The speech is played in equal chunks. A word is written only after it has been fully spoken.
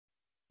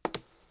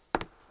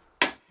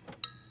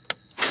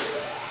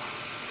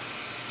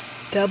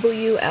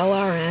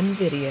WLRN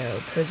Video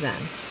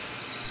presents.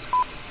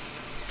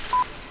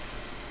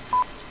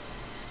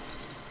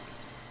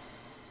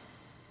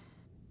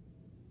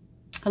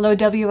 Hello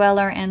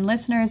WLRN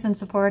listeners and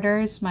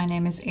supporters, my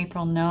name is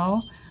April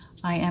Neault.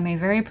 I am a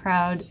very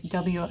proud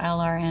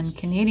WLRN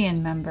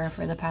Canadian member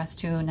for the past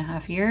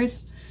 2.5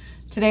 years.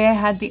 Today I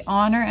had the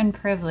honor and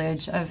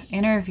privilege of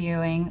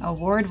interviewing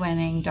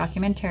award-winning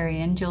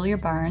documentarian Julia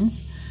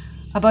Barnes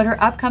about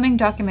her upcoming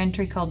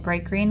documentary called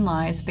Bright Green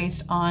Lies,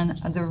 based on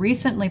the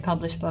recently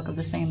published book of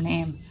the same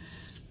name.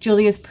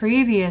 Julia's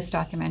previous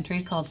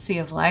documentary, called Sea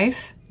of Life,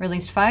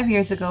 released 5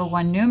 years ago,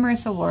 won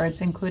numerous awards,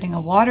 including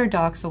a Water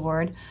Docs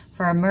Award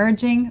for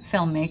Emerging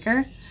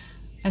Filmmaker,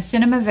 a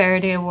Cinema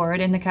Verite Award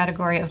in the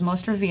category of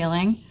Most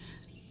Revealing,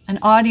 an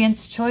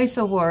Audience Choice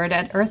Award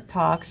at Earth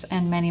Talks,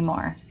 and many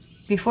more.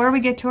 Before we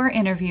get to our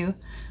interview,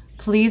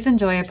 please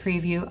enjoy a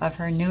preview of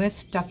her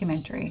newest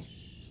documentary.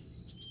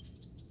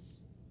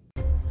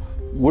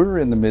 We're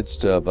in the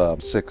midst of a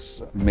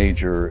 6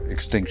 major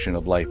extinction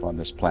of life on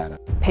this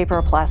planet. Paper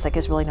or plastic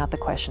is really not the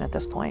question at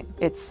this point.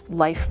 It's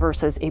life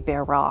versus a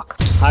bare rock.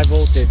 High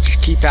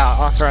voltage, keep out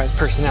authorized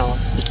personnel.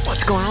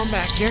 What's going on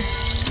back here?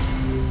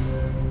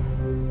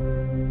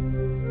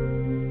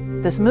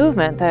 This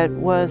movement that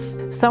was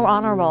so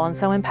honorable and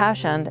so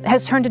impassioned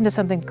has turned into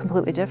something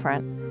completely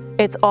different.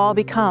 It's all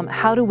become,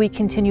 how do we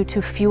continue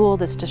to fuel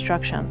this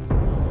destruction?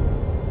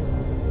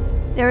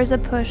 There is a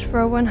push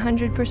for a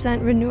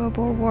 100%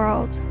 renewable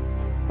world.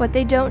 What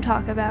they don't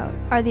talk about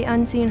are the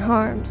unseen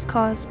harms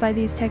caused by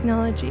these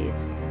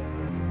technologies.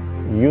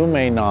 You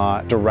may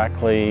not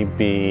directly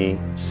be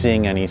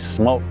seeing any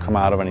smoke come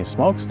out of any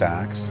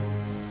smokestacks,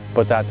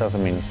 but that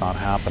doesn't mean it's not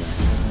happening.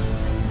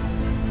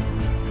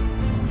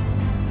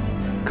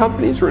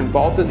 Companies are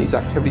involved in these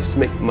activities to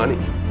make money.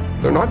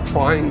 They're not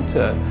trying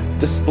to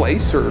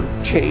displace or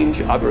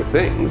change other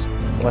things.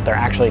 What they're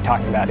actually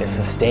talking about is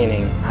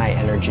sustaining high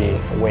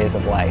energy ways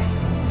of life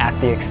at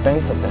the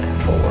expense of the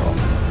natural world.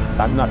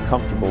 I'm not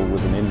comfortable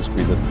with an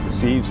industry that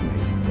deceives me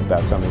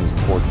about something as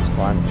important as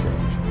climate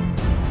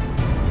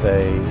change.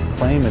 They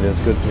claim it is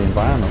good for the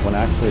environment when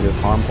actually it is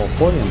harmful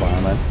for the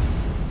environment.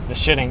 This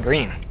shit ain't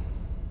green.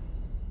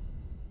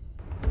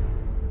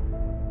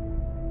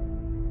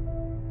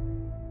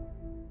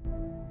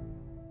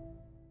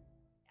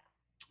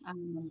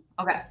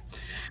 Okay.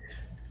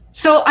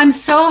 So I'm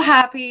so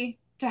happy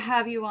to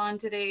have you on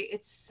today.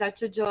 It's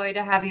such a joy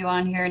to have you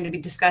on here and to be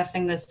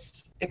discussing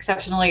this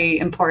exceptionally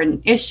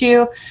important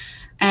issue.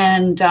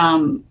 And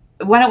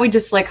why don't we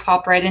just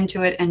hop right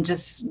into it and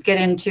just get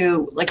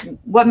into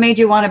what made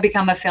you want to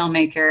become a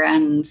filmmaker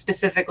and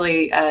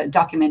specifically a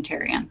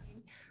documentarian?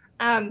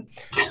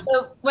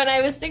 So when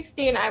I was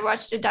 16, I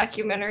watched a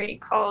documentary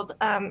called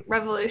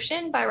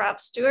Revolution by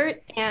Rob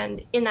Stewart.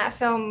 And in that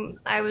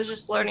film, I was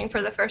just learning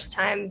for the first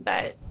time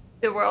that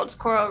the world's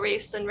coral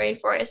reefs and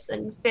rainforests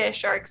and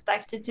fish are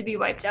expected to be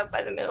wiped out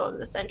by the middle of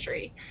the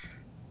century.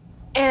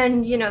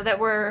 And, that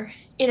we're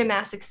in a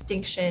mass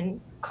extinction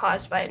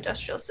caused by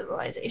industrial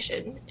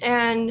civilization.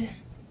 And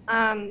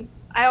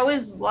I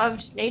always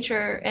loved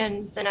nature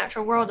and the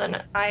natural world.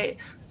 And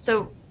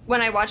so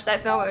when I watched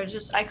that film,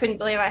 I couldn't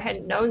believe I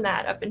hadn't known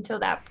that up until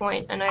that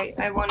point. And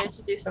I wanted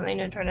to do something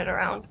to turn it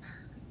around.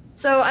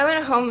 So I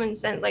went home and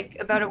spent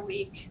about a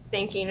week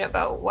thinking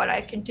about what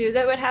I could do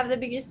that would have the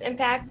biggest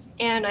impact.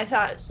 And I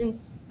thought,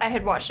 since I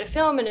had watched a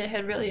film and it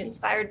had really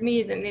inspired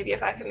me, then maybe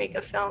if I could make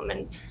a film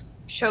and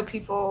show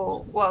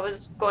people what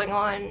was going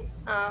on,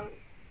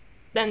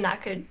 then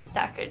that could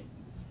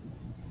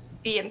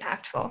be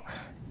impactful.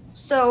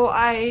 So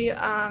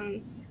I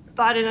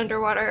bought an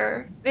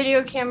underwater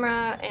video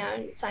camera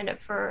and signed up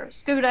for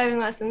scuba diving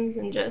lessons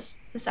and just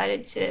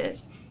decided to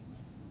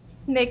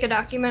make a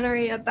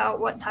documentary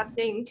about what's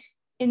happening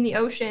in the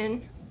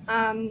ocean.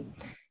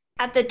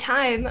 At the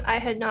time, I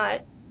had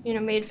not,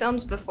 made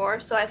films before,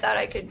 so I thought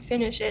I could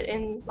finish it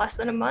in less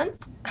than a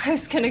month. I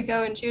was going to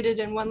go and shoot it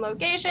in one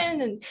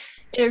location and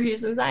interview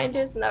some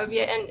scientists, and that would be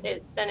it.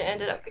 And then it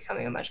ended up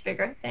becoming a much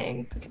bigger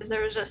thing because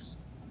there was just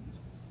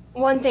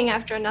one thing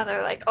after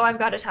another, I've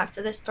got to talk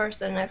to this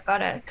person, I've got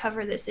to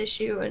cover this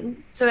issue.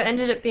 And so it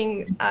ended up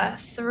being a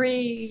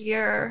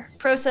 3-year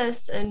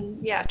process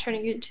and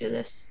turning into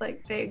this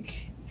big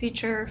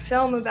feature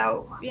film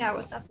about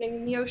what's happening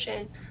in the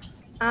ocean.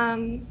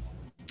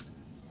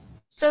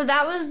 So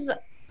that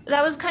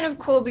was kind of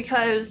cool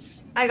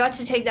because I got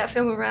to take that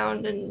film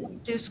around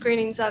and do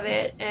screenings of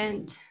it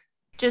and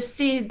just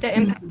see the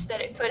impact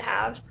that it could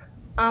have.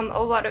 A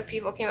lot of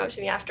people came up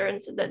to me after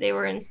and said that they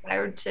were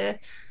inspired to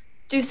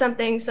do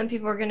something. Some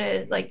people were going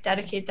to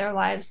dedicate their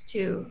lives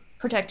to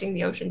protecting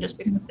the ocean just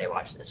because they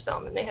watched this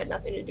film and they had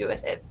nothing to do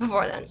with it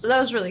before then. So that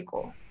was really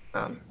cool.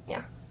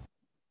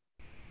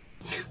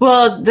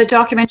 Well, the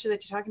documentary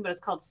that you're talking about is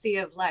called Sea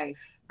of Life,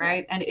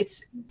 right? And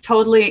it's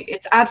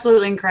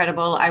absolutely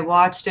incredible. I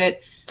watched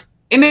it.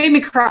 It made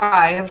me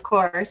cry, of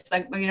course.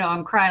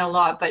 I'm crying a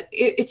lot, but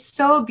it's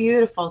so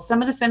beautiful.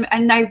 Some of the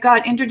and I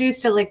got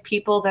introduced to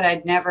people that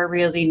I'd never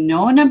really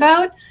known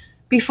about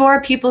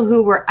before, people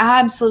who were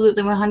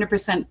absolutely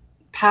 100%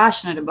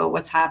 passionate about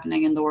what's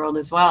happening in the world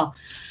as well.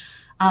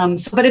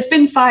 But it's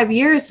been 5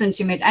 years since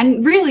you made,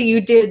 and really you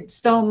did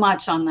so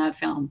much on that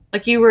film.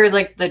 Like you were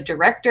like the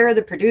director,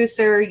 the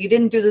producer, you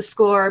didn't do the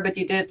score, but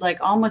you did like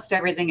almost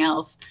everything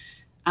else.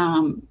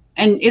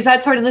 And is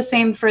that sort of the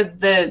same for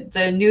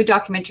the new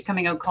documentary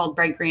coming out called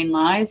Bright Green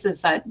Lies?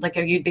 Is that like,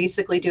 are you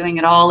basically doing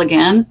it all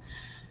again?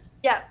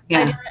 Yeah.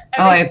 Yeah.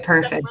 Oh,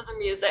 perfect. Except for the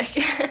music.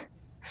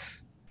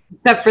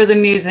 Except for the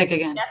music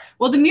again. Yeah.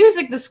 Well, the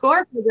music, the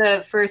score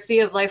for Sea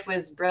of Life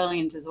was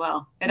brilliant as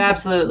well. It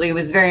absolutely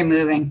was very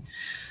moving.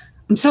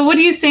 So what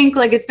do you think,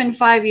 like it's been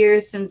 5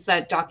 years since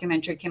that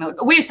documentary came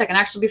out. Wait a second,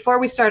 actually, before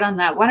we start on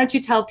that, why don't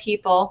you tell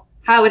people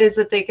how it is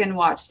that they can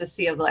watch the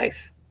Sea of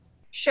Life?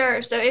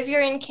 Sure. So if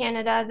you're in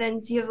Canada, then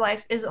Sea of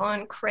Life is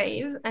on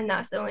Crave, and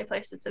that's the only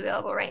place that's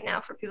available right now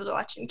for people to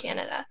watch in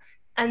Canada.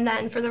 And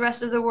then for the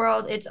rest of the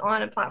world, it's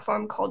on a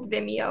platform called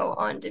Vimeo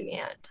on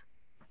demand.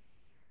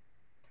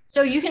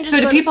 So you can just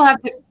do people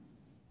have to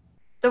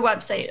the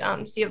website,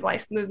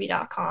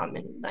 seaoflifemovie.com,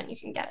 and then you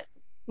can get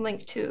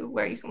linked to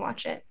where you can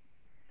watch it.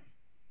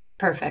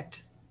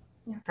 Perfect.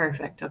 Yeah.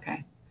 Perfect.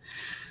 Okay.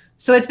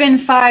 So it's been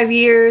 5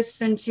 years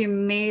since you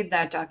made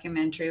that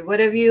documentary. What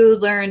have you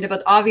learned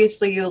about,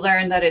 obviously you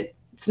learned that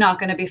it's not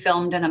going to be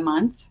filmed in a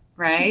month,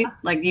 right? Yeah.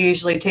 Like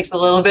usually it takes a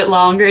little bit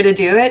longer to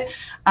do it.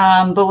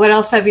 But what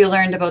else have you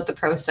learned about the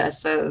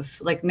process of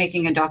like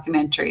making a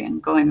documentary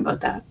and going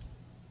about that?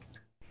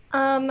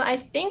 I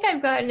think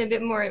I've gotten a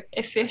bit more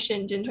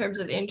efficient in terms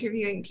of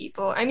interviewing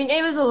people. I mean,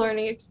 it was a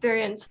learning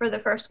experience for the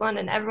first one,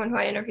 and everyone who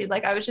I interviewed,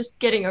 like I was just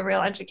getting a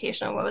real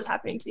education on what was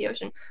happening to the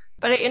ocean.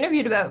 But I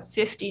interviewed about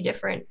 50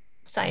 different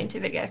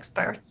scientific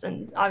experts,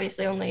 and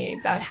obviously only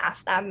about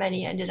half that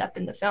many ended up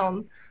in the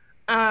film.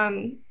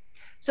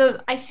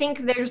 So I think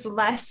there's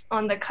less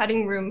on the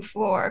cutting room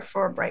floor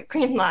for Bright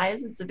Green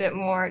Lies. It's a bit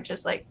more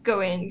just like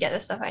go in, get the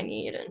stuff I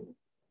need, and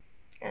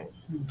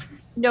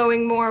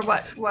knowing more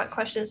what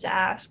questions to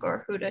ask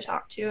or who to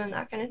talk to and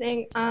that kind of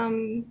thing.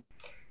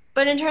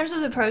 But in terms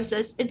of the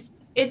process,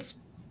 it's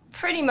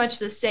pretty much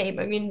the same.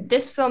 I mean,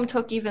 this film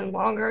took even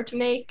longer to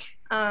make.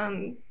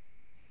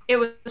 It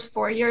was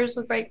 4 years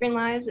with Bright Green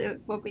Lies. It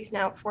will be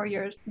now 4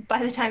 years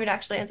by the time it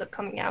actually ends up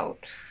coming out.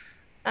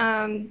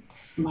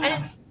 Wow.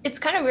 And it's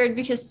kind of weird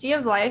because Sea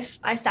of Life,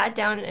 I sat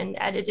down and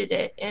edited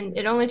it, and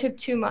it only took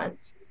 2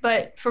 months.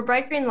 But for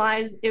Bright Green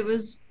Lies, it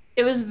was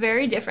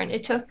very different.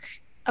 It took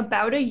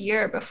about a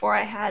year before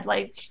I had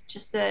like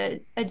just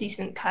a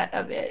decent cut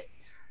of it,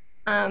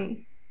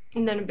 and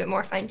then a bit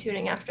more fine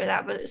tuning after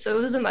that. But so it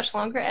was a much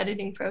longer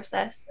editing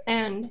process,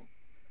 and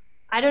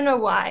I don't know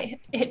why.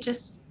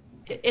 It's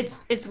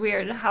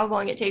weird how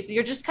long it takes.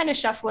 You're just kind of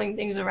shuffling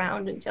things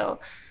around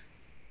until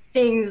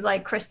things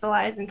like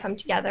crystallize and come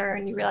together,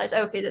 and you realize,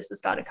 okay, this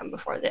has got to come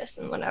before this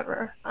and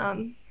whatever.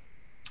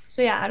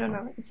 So yeah, I don't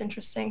know. It's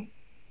interesting.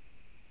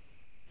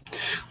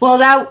 Well,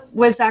 that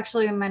was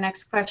actually my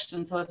next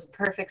question, so it's a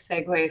perfect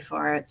segue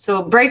for it.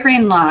 So Bright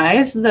Green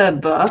Lies, the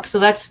book, so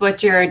that's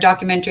what your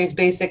documentary is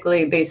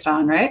basically based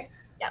on, right?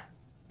 Yeah.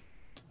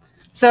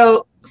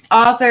 So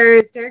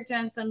authors Derek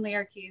Jensen,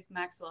 Lear Keith,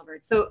 Max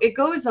Wilbert. So it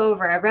goes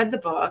over, I read the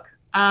book,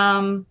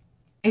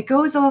 it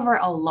goes over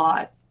a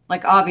lot,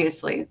 like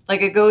obviously,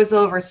 like it goes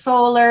over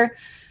solar,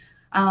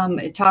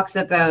 it talks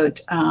about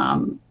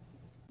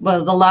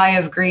well, the lie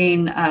of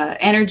green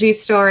energy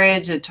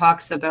storage. It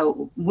talks about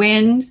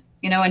wind,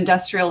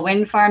 industrial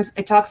wind farms.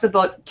 It talks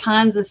about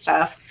tons of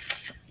stuff.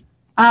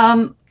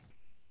 How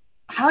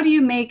do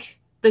you make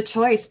the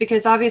choice?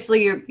 Because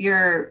obviously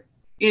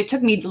it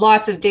took me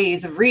lots of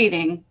days of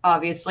reading,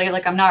 obviously,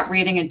 like I'm not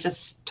reading it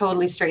just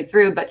totally straight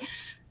through, but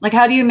like,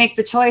 how do you make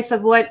the choice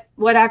of what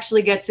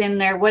actually gets in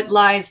there, what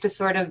lies to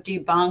sort of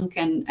debunk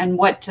and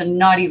what to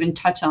not even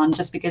touch on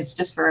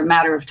just for a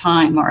matter of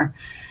time or...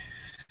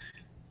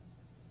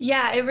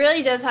 Yeah, it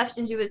really does have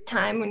to do with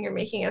time when you're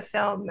making a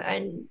film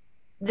and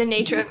the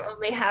nature of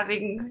only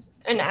having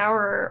an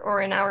hour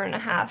or an hour and a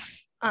half.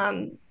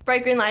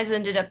 Bright Green Lies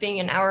ended up being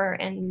an hour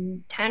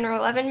and 10 or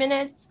 11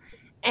 minutes.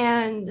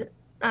 And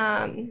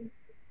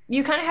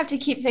you kind of have to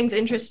keep things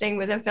interesting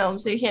with a film.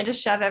 So you can't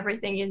just shove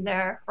everything in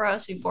there or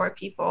else you bore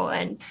people.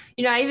 And,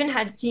 I even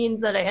had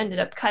scenes that I ended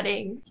up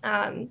cutting,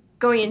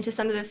 going into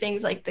some of the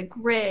things like the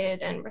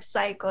grid and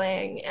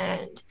recycling.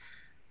 And,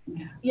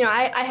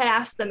 I had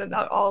asked them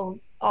about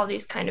all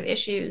these kind of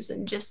issues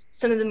and just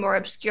some of the more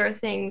obscure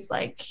things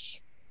like,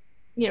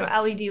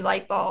 LED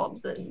light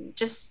bulbs and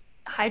just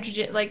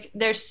hydrogen. Like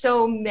there's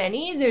so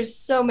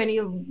many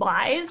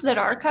lies that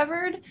are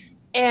covered.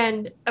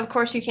 And of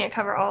course you can't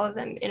cover all of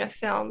them in a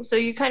film. So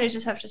you kind of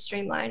just have to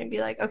streamline and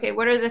be like, okay,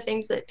 what are the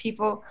things that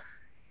people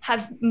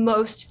have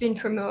most been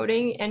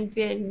promoting and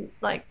been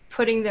like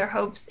putting their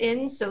hopes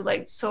in? So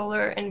like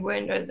solar and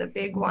wind are the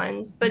big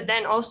ones, but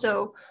then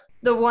also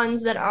the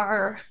ones that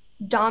are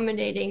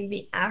dominating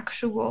the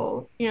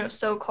actual,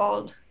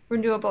 so-called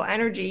renewable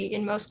energy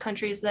in most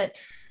countries that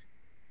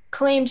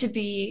claim to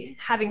be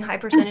having high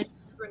percentage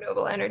of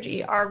renewable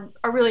energy are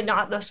really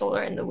not the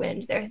solar and the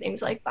wind. They're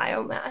things like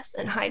biomass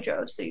and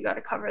hydro. So you got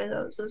to cover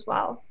those as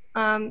well.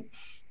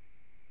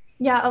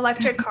 Yeah,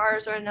 electric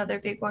cars are another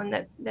big one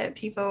that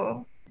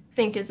people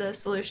think is a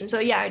solution. So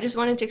yeah, I just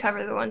wanted to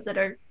cover the ones that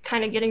are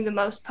kind of getting the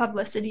most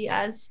publicity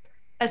as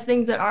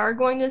things that are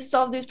going to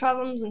solve these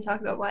problems, and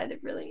talk about why they're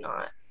really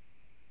not.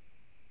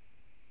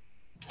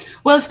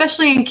 Well,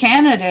 especially in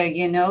Canada,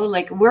 you know,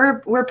 like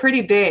we're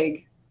pretty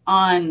big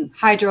on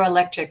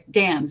hydroelectric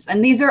dams,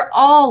 and these are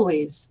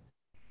always,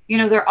 you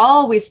know, they're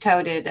always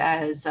touted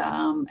as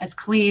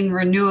clean,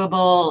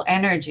 renewable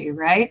energy,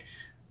 right?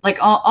 Like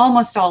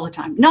almost all the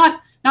time.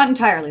 Not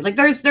entirely. Like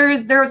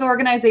there's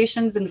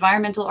organizations,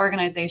 environmental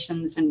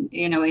organizations, and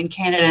you know, in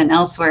Canada and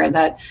elsewhere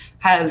that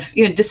have,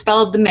 you know,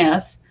 dispelled the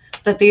myth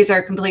that these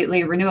are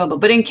completely renewable.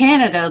 But in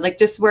Canada, like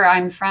just where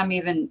I'm from,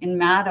 even in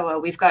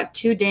Mattawa, we've got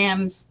 2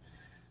 dams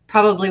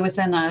probably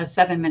within a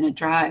 7-minute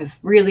drive.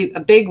 Really a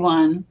big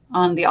one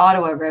on the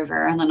Ottawa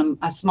River, and then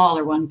a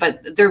smaller one,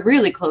 but they're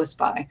really close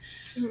by.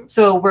 Mm-hmm.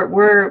 So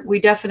we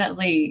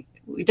definitely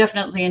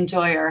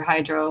enjoy our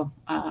hydro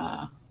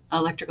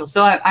electrical.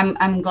 So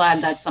I'm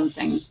glad that's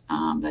something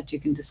that you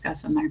can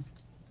discuss in there.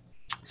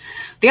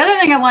 The other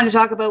thing I wanted to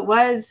talk about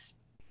was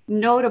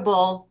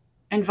notable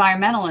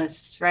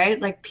environmentalists, right?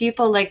 Like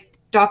people like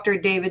Dr.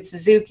 David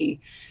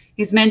Suzuki.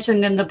 He's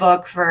mentioned in the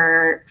book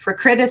for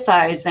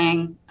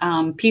criticizing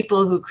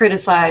people who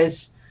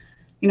criticize,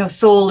 you know,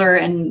 solar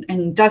and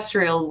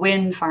industrial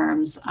wind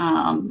farms.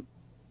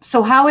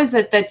 So how is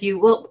it that you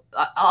will?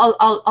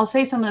 I'll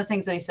say some of the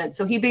things that he said.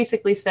 So he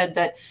basically said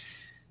that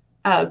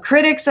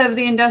critics of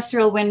the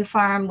industrial wind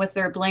farm with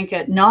their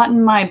blanket, not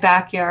in my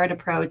backyard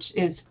approach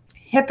is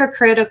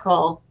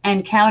hypocritical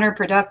and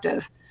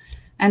counterproductive,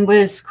 and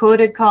was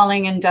quoted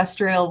calling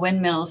industrial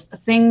windmills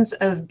things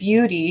of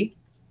beauty.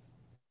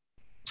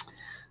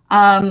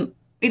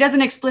 He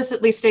doesn't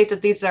explicitly state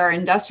that these are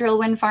industrial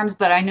wind farms,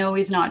 but I know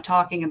he's not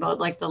talking about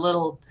like the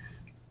little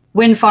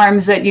wind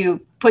farms that you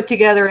put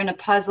together in a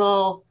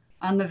puzzle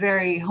on the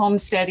very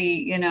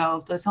homesteady, you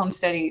know, those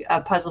homesteady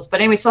puzzles.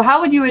 But anyway, so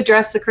how would you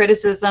address the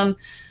criticism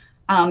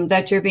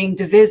that you're being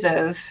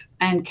divisive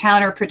and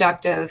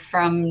counterproductive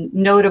from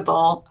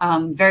notable,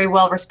 very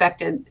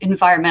well-respected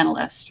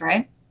environmentalists,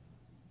 right?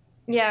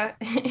 Yeah,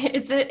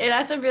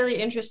 that's a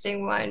really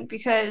interesting one,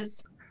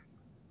 because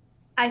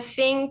I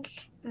think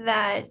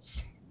that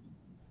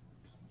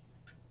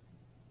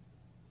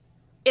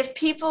if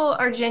people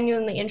are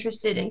genuinely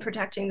interested in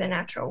protecting the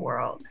natural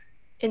world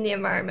in the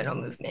environmental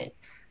movement,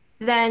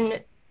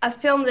 then a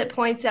film that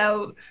points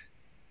out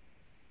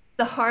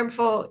the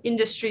harmful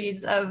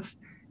industries of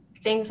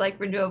things like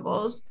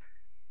renewables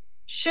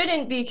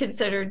shouldn't be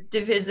considered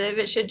divisive.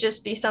 It should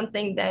just be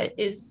something that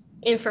is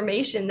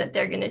information that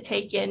they're going to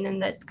take in and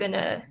that's going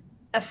to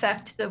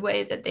affect the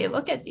way that they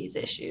look at these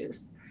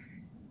issues.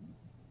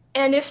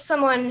 And if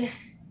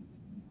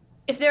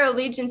their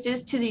allegiance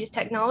is to these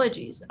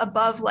technologies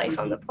above life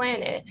on the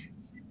planet,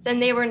 then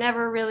they were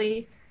never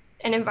really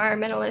an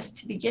environmentalist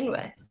to begin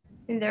with,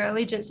 and their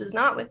allegiance is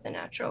not with the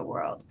natural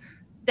world.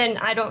 Then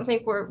I don't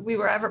think we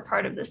were ever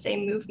part of the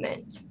same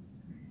movement.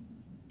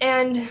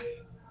 And,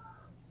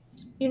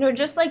 you know,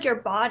 just like your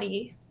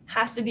body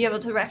has to be able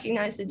to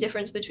recognize the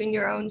difference between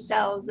your own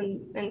cells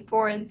and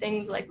foreign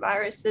things like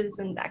viruses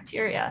and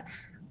bacteria,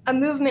 a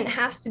movement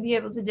has to be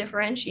able to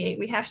differentiate.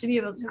 We have to be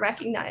able to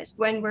recognize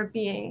when we're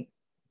being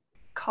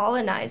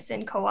colonized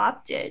and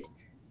co-opted.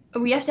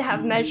 We have to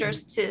have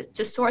measures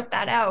to sort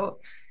that out.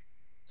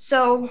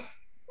 So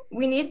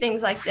we need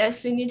things like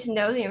this. We need to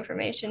know the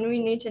information.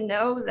 We need to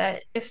know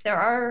that if there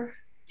are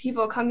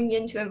people coming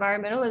into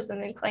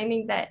environmentalism and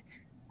claiming that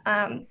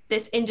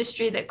this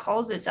industry that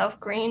calls itself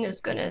green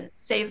is going to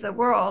save the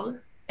world,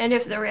 and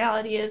if the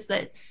reality is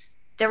that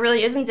there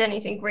really isn't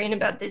anything green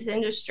about this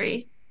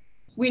industry,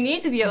 we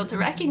need to be able to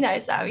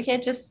recognize that. We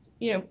can't just,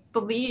 you know,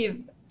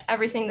 believe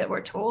everything that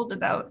we're told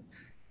about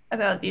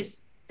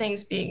these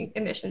things being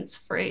emissions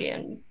free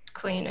and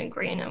clean and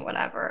green and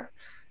whatever.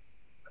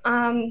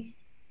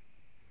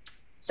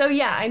 So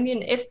yeah, I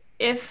mean,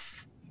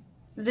 if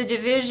the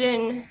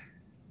division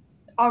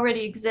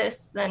already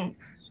exists, then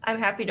I'm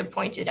happy to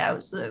point it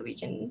out so that we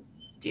can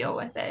deal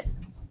with it.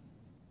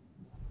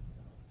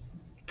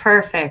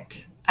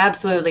 Perfect.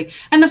 Absolutely.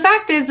 And the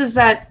fact is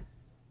that,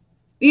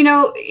 you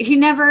know, he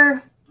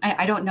never,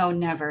 I don't know,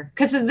 never,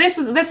 because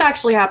this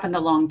actually happened a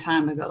long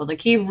time ago. Like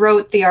he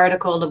wrote the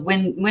article of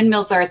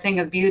windmills are a thing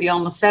of beauty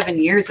almost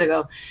 7 years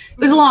ago. It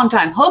was a long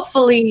time.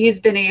 Hopefully he's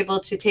been able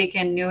to take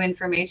in new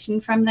information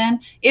from then.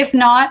 If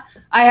not,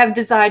 I have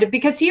decided,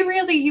 because he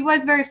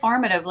was very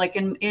formative, like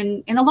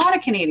in a lot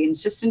of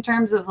Canadians, just in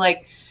terms of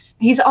like,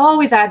 he's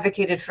always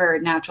advocated for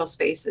natural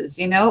spaces,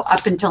 you know,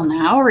 up until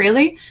now,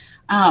 really.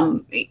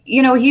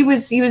 You know, he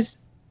was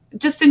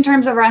just in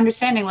terms of our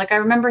understanding, like I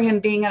remember him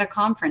being at a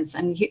conference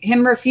and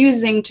him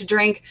refusing to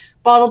drink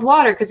bottled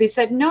water because he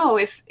said, no,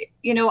 if,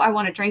 you know, I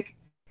want to drink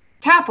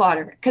tap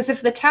water, because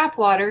if the tap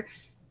water,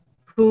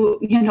 who,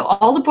 you know,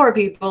 all the poor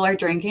people are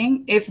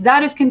drinking, if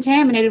that is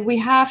contaminated, we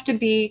have to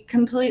be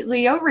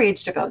completely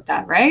outraged about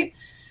that, right?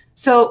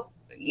 So,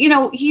 you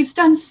know, he's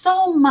done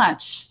so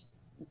much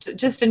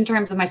just in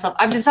terms of myself.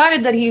 I've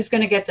decided that he's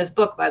going to get this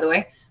book, by the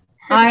way.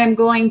 I am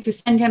going to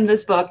send him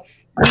this book.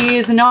 He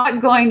is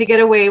not going to get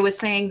away with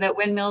saying that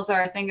windmills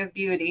are a thing of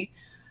beauty.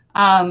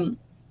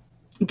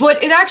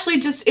 But it actually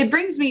just, it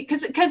brings me,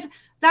 because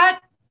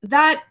that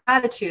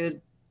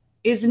attitude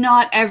is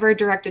not ever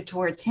directed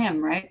towards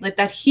him, right? Like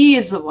that he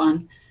is the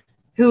one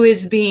who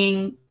is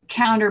being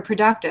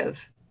counterproductive,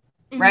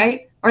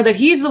 right? Or that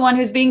he's the one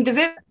who's being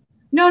divisive.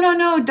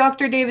 No,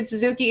 Dr. David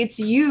Suzuki, it's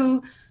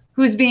you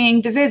who's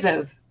being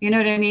divisive. You know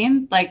what I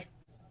mean? Like,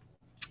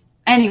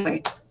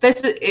 anyway,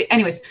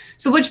 anyways,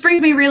 so which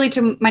brings me really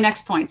to my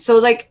next point. So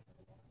like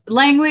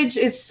language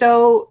is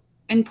so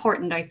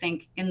important, I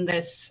think, in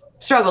this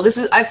struggle.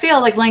 I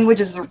feel like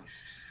language is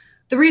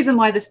the reason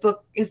why this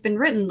book has been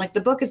written. Like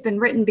the book has been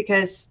written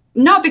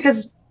not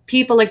because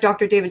people like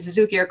Dr. David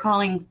Suzuki are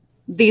calling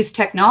these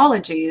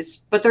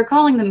technologies, but they're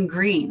calling them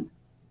green.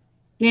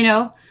 You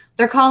know,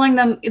 they're calling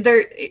them,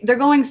 they're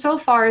going so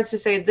far as to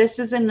say this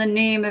is in the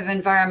name of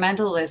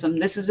environmentalism.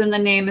 This is in the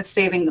name of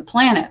saving the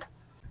planet,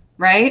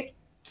 right?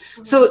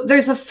 So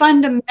there's a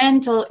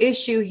fundamental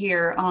issue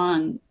here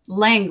on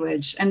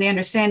language and the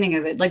understanding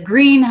of it. Like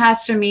green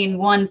has to mean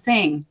one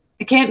thing.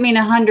 It can't mean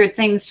 100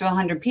 things to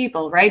 100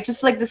 people, right?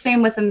 Just like the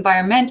same with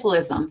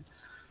environmentalism.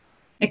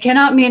 It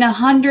cannot mean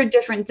 100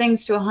 different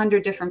things to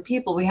 100 different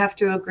people. We have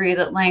to agree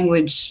that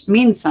language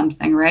means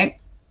something, right?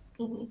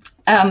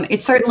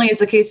 It certainly is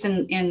the case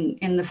in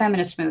the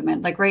feminist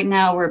movement. Like right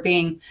now we're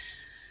being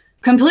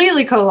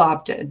completely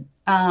co-opted.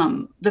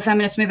 The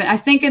feminist movement, I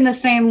think, in the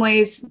same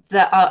ways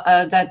that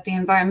that the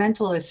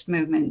environmentalist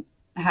movement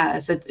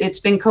has. It's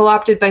been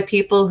co-opted by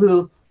people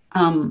who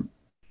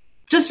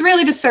just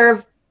really to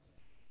serve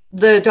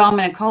the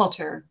dominant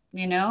culture,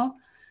 you know?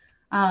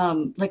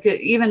 Like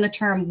even the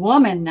term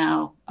woman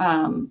now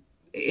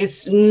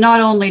is not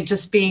only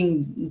just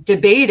being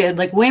debated,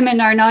 like women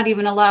are not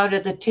even allowed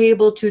at the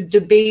table to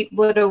debate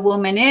what a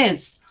woman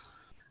is.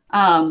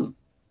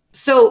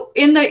 So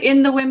in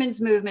the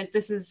women's movement,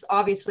 this is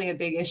obviously a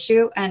big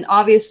issue, and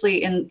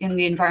obviously in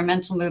the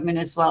environmental movement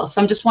as well.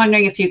 So I'm just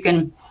wondering if you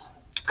can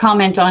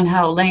comment on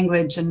how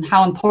language and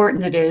how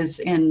important it is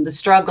in the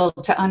struggle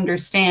to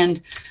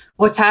understand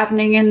what's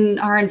happening in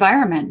our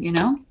environment, you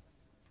know?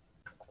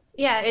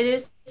 Yeah, it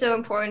is so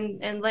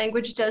important, and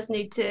language does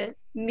need to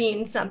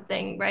mean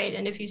something, right?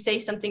 And if you say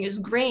something is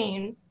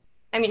green,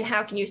 I mean,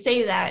 how can you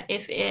say that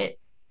if it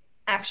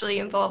actually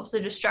involves the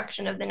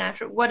destruction of the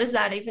natural? What does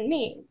that even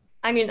mean?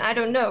 I mean, I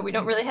don't know. We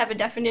don't really have a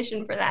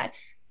definition for that.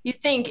 You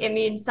think it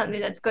means something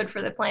that's good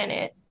for the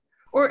planet.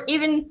 Or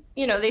even,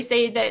 you know, they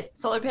say that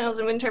solar panels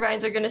and wind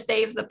turbines are going to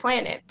save the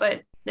planet,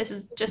 but this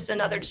is just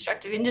another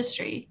destructive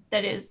industry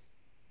that is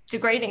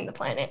degrading the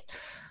planet.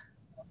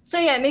 So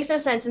yeah, it makes no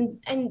sense.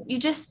 And you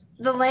just,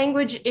 the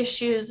language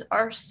issues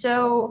are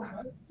so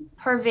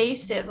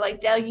pervasive. Like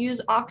they'll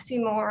use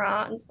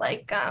oxymorons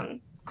like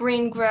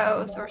green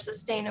growth or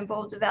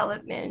sustainable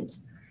development.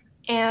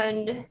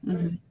 And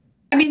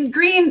I mean,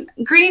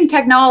 green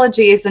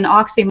technology is an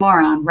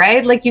oxymoron,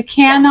 right? Like you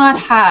cannot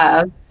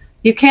have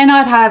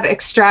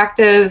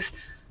extractive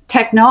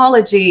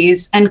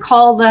technologies and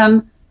call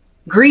them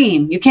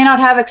green. You cannot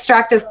have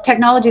extractive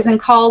technologies and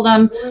call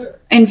them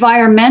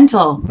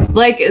environmental.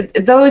 Like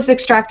those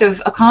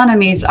extractive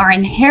economies are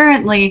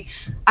inherently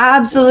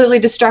absolutely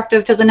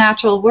destructive to the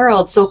natural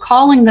world. So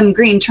calling them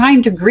green,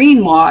 trying to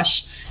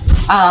greenwash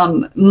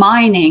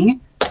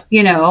mining,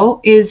 you know,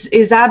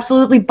 is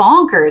absolutely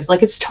bonkers.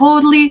 Like it's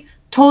totally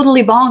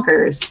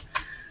bonkers.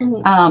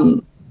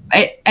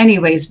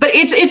 Anyways, but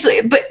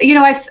but you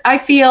know, I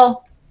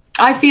feel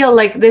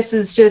like this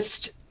is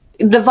just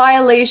the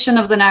violation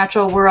of the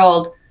natural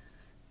world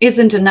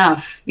isn't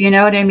enough. You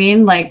know what I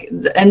mean? Like,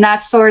 and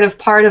that's sort of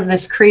part of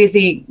this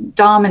crazy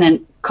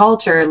dominant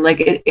culture.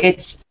 Like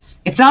it's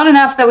not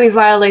enough that we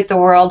violate the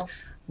world.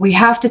 We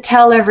have to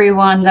tell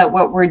everyone that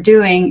what we're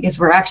doing is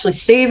we're actually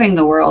saving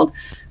the world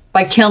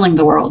by killing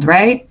the world,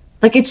 right?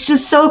 Like it's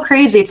just so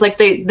crazy. It's like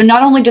they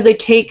not only do they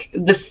take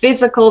the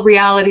physical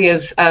reality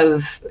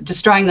of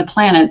destroying the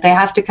planet, they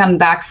have to come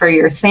back for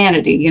your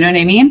sanity. You know what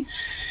I mean?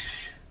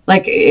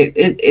 Like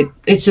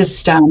it's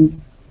just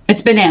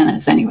it's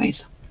bananas,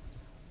 anyways.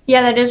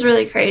 Yeah, that is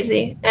really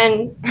crazy.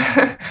 And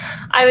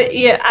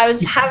I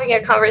was having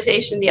a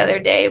conversation the other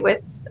day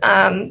with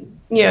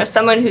you know,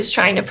 someone who's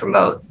trying to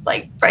promote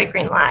like Bright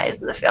Green Lies,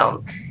 the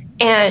film,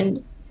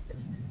 and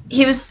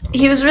he was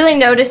really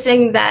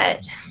noticing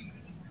that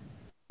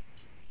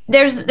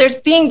there's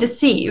being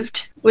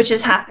deceived, which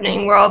is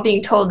happening. We're all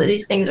being told that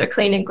these things are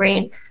clean and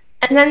green.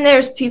 And then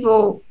there's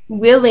people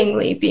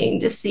willingly being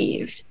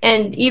deceived.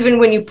 And even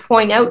when you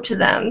point out to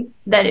them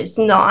that it's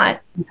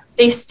not,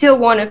 they still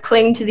want to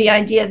cling to the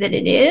idea that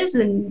it is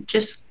and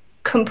just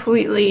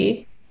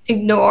completely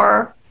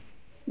ignore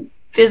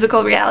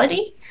physical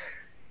reality.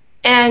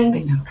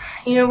 And,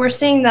 you know, we're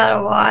seeing that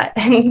a lot.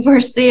 And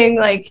we're seeing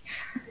like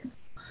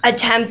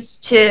attempts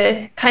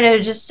to kind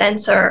of just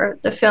censor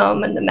the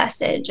film and the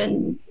message,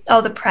 and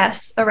all the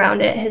press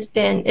around it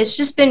it's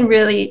just been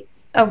really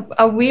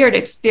a weird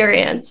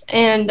experience.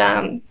 And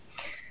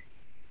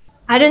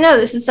I don't know,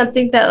 this is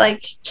something that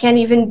like can't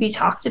even be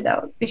talked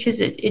about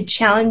because it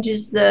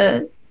challenges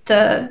the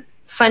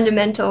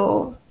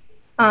fundamental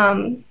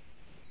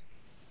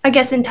I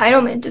guess,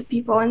 entitlement of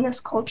people in this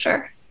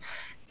culture.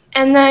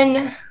 And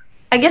then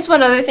I guess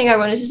one other thing I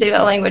wanted to say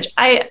about language,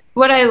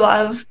 what I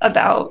love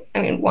about,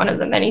 I mean, one of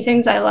the many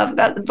things I love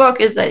about the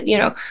book is that, you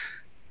know,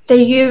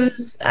 they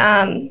use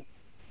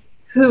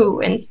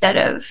who instead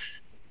of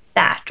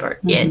that or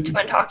it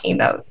when talking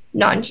about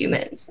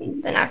non-humans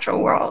in the natural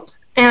world.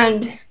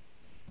 And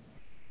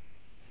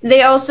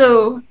they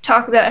also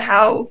talk about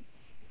how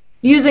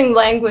using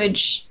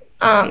language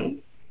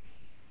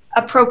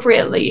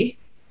appropriately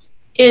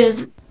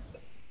is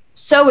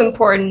so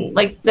important.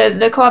 Like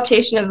the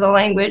co-optation of the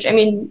language. I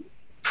mean,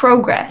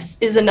 progress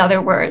is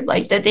another word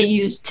like that they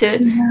use to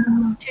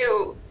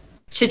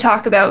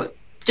talk about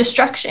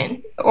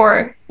destruction,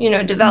 or, you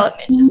know,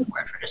 development is a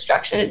word for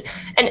destruction.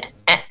 And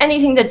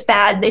anything that's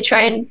bad, they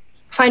try and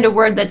find a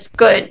word that's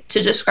good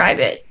to describe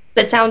it,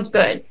 that sounds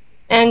good.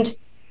 And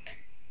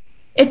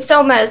it's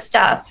so messed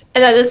up.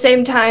 And at the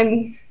same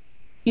time,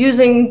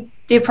 using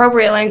the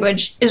appropriate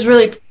language is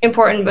really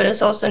important, but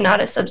it's also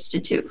not a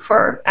substitute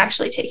for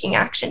actually taking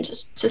action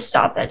to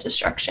stop that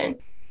destruction.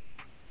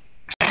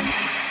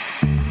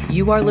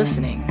 You are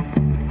listening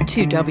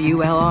to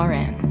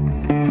WLRN.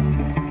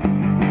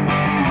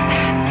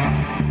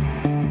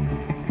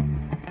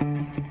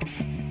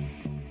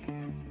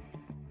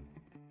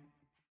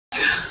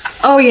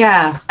 Oh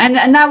yeah, and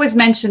that was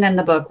mentioned in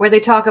the book where they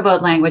talk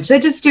about language. They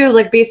just do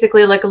like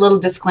basically like a little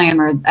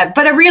disclaimer.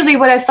 But really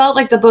what I felt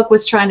like the book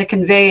was trying to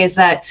convey is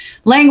that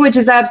language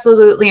is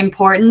absolutely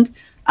important.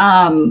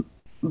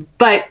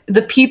 But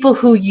the people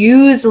who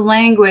use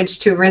language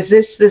to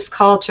resist this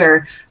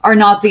culture are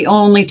not the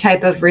only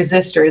type of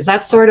resistors.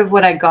 That's sort of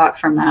what I got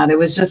from that. It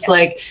was just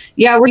like,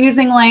 yeah, we're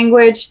using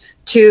language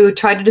to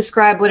try to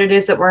describe what it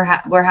is that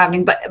we're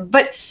having,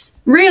 but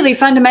really,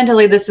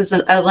 fundamentally, this is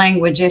a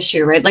language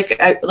issue, right? Like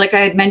I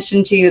had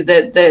mentioned to you,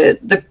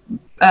 the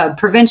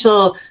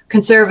provincial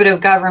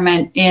conservative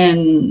government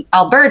in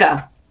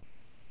Alberta,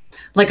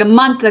 like a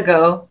month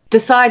ago,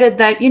 decided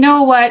that, you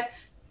know what,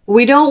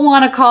 we don't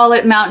want to call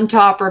it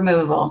mountaintop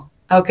removal,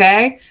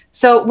 okay?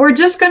 So we're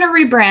just going to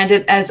rebrand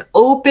it as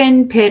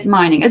open pit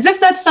mining, as if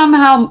that's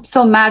somehow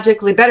so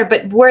magically better.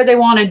 But where they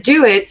want to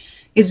do it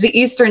is the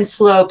eastern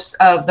slopes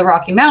of the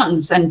Rocky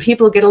Mountains. And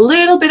people get a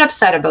little bit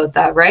upset about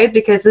that, right?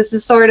 Because this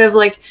is sort of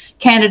like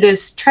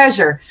Canada's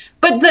treasure.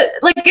 But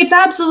it's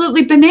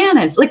absolutely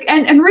bananas. Like,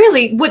 and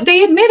really what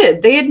they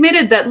admitted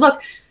that,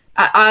 look,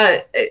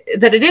 that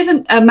it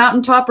isn't a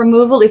mountaintop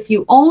removal if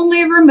you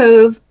only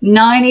remove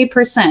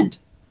 90%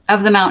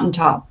 of the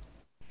mountaintop.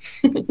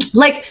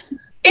 Like,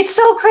 it's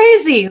so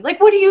crazy. Like,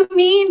 what do you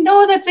mean?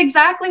 No, that's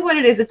exactly what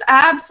it is. It's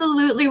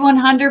absolutely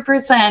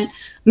 100%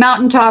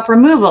 mountaintop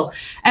removal.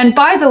 And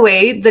by the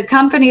way, the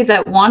company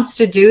that wants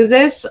to do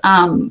this,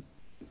 wants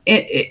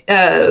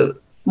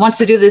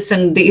to do this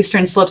in the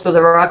eastern slopes of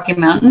the Rocky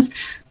Mountains,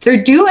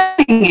 they're doing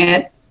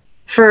it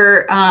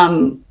for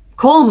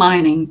coal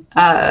mining,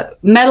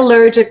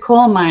 metallurgic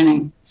coal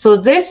mining. So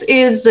this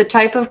is the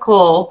type of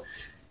coal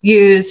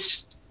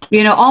used,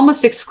 you know,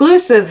 almost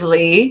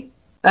exclusively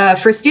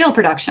for steel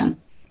production,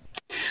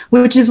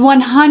 which is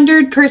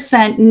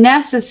 100%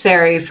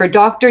 necessary for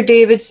Dr.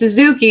 David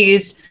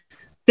Suzuki's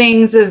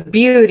things of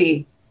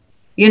beauty,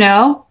 you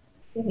know?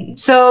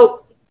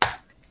 So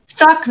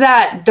suck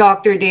that,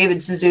 Dr.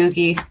 David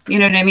Suzuki, you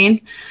know what I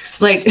mean?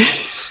 Like,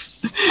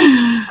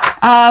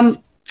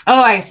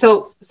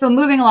 so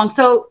moving along.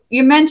 So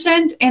you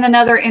mentioned in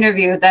another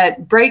interview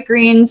that bright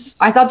greens,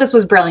 I thought this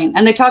was brilliant,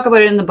 and they talk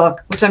about it in the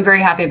book, which I'm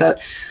very happy about,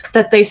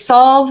 that they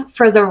solve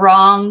for the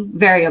wrong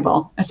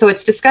variable. So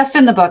it's discussed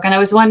in the book, and I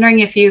was wondering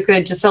if you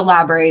could just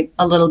elaborate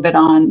a little bit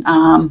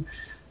on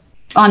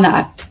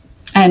that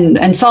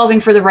and solving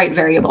for the right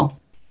variable.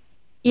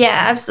 Yeah,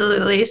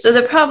 absolutely. So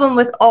the problem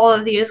with all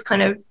of these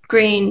kind of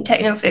green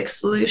techno-fix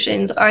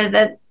solutions are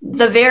that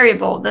the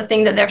variable, the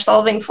thing that they're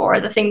solving for,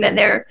 the thing that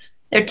they're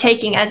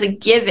taking as a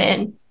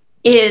given,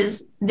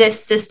 is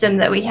this system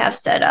that we have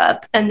set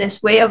up and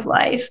this way of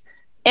life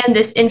and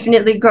this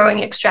infinitely growing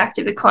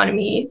extractive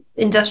economy,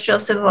 industrial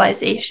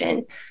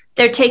civilization.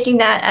 They're taking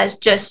that as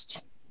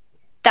just,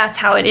 that's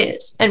how it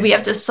is. And we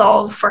have to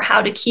solve for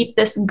how to keep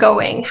this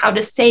going, how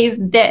to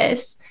save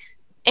this,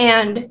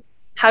 and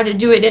how to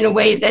do it in a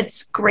way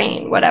that's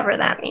green, whatever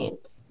that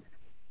means.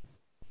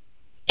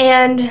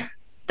 And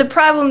the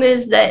problem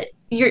is that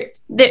you're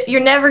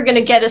never going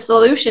to get a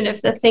solution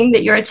if the thing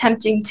that you're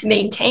attempting to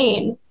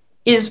maintain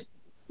is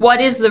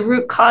what is the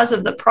root cause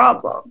of the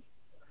problem.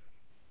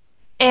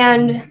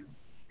 And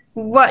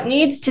what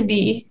needs to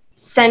be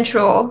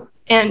central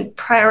and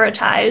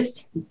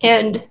prioritized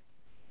and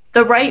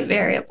the right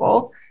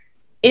variable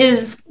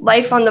is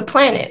life on the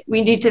planet.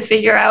 We need to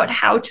figure out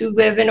how to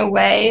live in a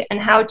way and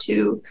how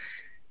to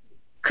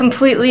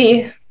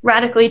completely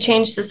radically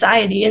change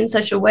society in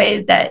such a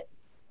way that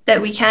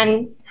we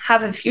can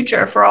have a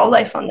future for all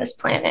life on this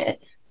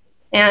planet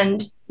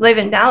and live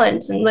in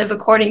balance and live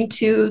according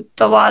to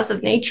the laws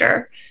of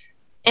nature.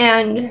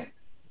 And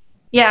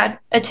yeah,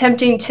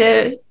 attempting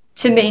to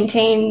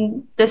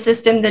maintain the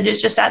system that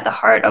is just at the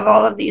heart of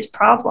all of these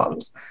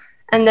problems.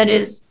 and that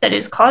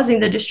is causing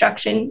the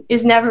destruction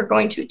is never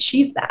going to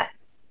achieve that.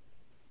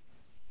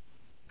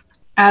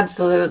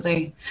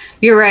 Absolutely.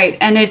 You're right.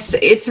 And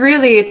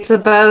it's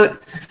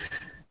about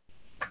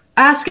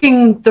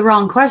asking the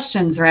wrong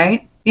questions,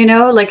 right? You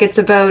know, like it's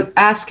about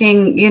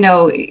asking, you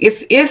know,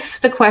 if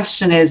the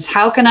question is,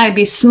 how can I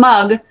be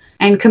smug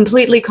and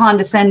completely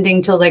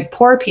condescending to like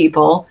poor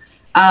people?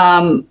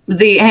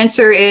 The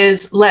answer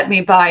is, let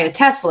me buy a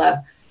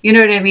Tesla. You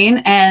know what I mean?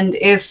 And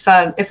if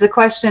the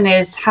question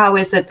is, how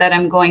is it that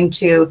I'm going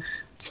to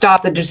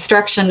stop the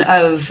destruction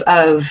of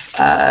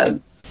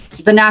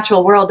the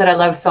natural world that I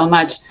love so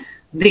much,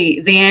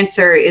 the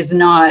answer is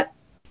not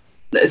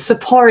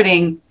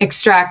supporting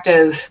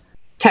extractive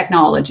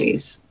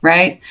technologies,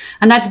 right?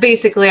 And that's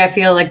basically, I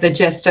feel like, the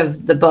gist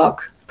of the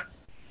book.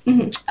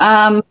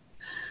 Mm-hmm.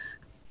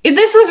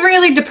 This was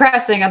really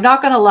depressing. I'm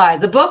not going to lie.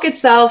 The book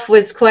itself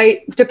was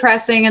quite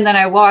depressing. And then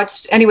I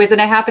watched, anyways,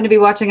 and I happened to be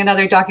watching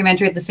another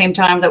documentary at the same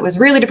time that was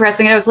really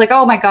depressing. And I was like,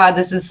 oh my God,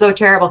 this is so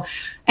terrible.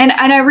 And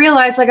I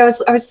realized, like, I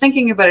was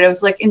thinking about it. I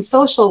was like, in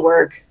social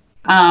work,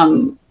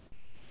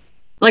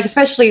 like,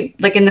 especially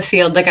like in the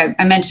field, like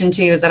I mentioned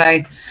to you that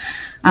I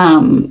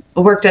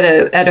worked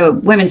at a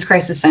women's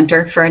crisis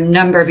center for a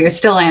number of years,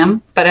 still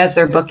am, but as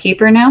their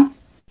bookkeeper now.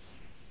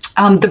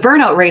 The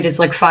burnout rate is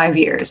like 5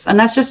 years. And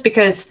that's just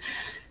because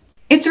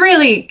it's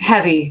really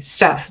heavy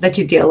stuff that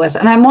you deal with.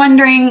 And I'm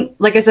wondering,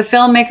 like, as a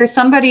filmmaker,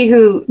 somebody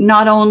who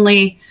not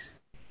only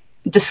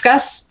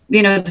discusses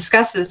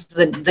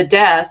the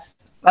death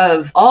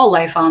of all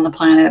life on the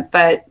planet,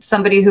 but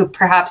somebody who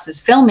perhaps is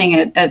filming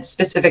it at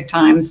specific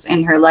times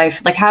in her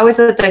life, like, how is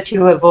it that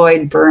you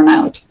avoid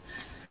burnout?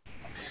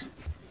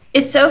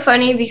 It's so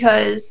funny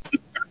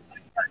because,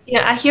 you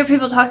know, I hear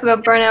people talk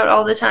about burnout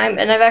all the time,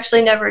 and I've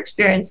actually never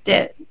experienced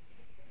it.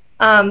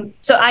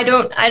 So I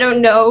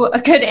don't know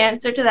a good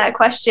answer to that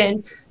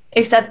question,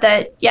 except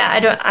that, yeah,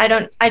 I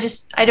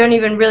don't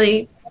even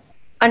really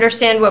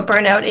understand what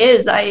burnout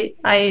is. I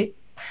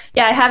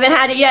haven't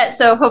had it yet,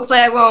 so hopefully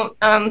I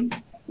won't.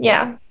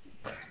 Yeah.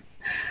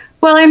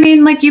 Well, I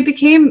mean, like, you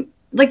became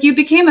a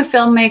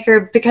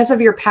filmmaker because of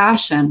your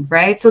passion,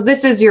 right? So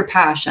this is your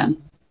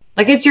passion.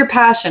 Like, it's your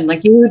passion.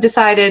 Like, you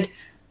decided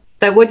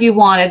that what you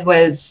wanted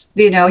was,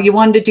 you know, you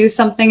wanted to do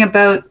something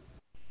about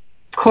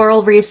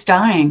coral reefs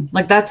dying.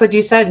 Like, that's what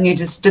you said. And you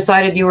just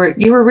decided you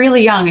were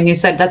really young, and you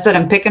said, that's it.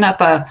 I'm picking up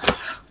a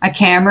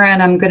camera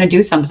and I'm going to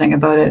do something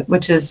about it,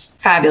 which is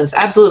fabulous.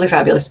 Absolutely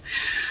fabulous.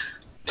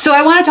 So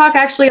I want to talk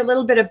actually a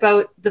little bit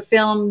about the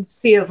film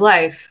Sea of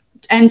Life,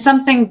 and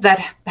something that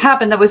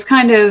happened that was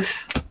kind of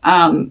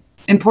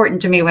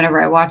important to me whenever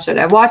I watched it.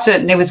 I watched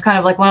it, and it was kind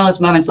of like one of those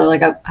moments that,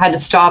 like, I had to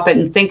stop it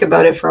and think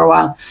about it for a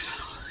while.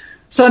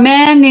 So a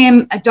man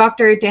named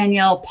Dr.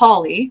 Daniel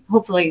Pauly,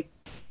 hopefully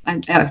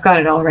I've got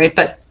it all right,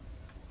 but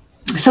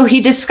so he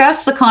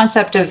discussed the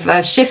concept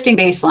of shifting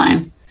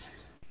baseline.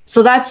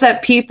 So that's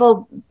that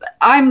people,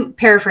 I'm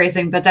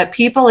paraphrasing, but that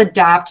people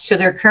adapt to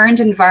their current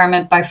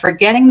environment by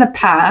forgetting the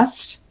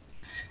past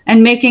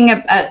and making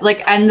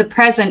and the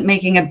present,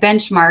 making a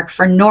benchmark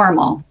for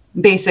normal,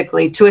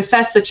 basically, to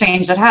assess the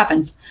change that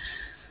happens.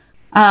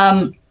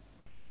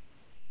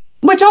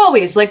 Which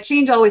always, like,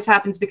 change always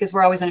happens because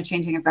we're always in a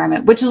changing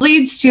environment, which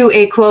leads to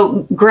a,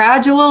 quote,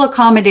 gradual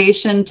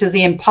accommodation to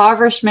the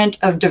impoverishment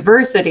of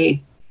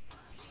diversity.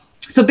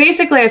 So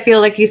basically, I feel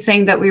like he's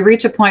saying that we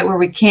reach a point where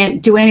we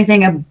can't do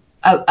anything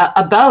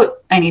about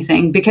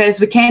anything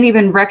because we can't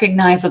even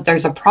recognize that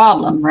there's a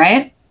problem,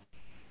 right?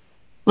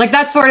 Like,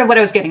 that's sort of what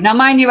I was getting. Now,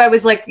 mind you, I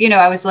was like,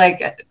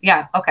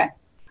 yeah, okay.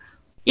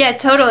 Yeah,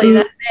 totally.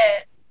 That's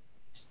it.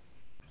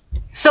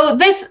 So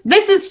this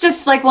is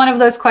just like one of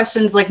those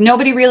questions, like,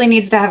 nobody really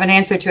needs to have an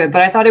answer to it,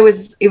 but I thought it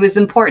was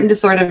important to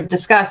sort of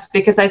discuss,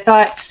 because I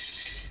thought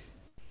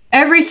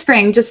every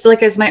spring, just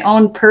like as my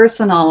own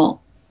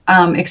personal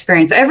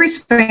experience, every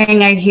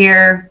spring I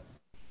hear,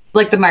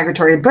 like, the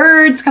migratory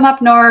birds come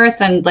up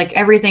north, and like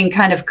everything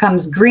kind of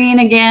comes green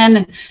again.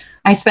 And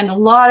I spend a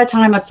lot of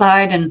time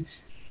outside, and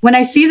when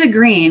I see the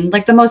green,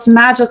 like, the most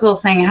magical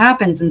thing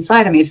happens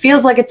inside of me. It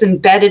feels like it's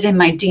embedded in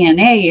my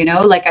DNA, you know,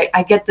 like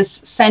I get this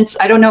sense,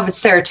 I don't know if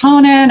it's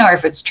serotonin or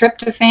if it's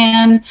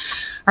tryptophan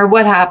or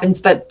what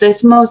happens, but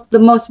the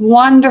most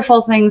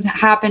wonderful things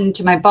happen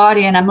to my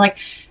body. And I'm like,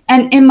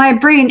 and in my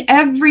brain,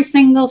 every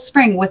single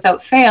spring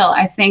without fail,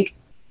 I think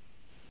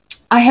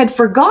I'd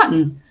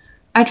forgotten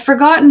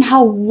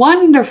how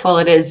wonderful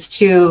it is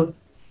to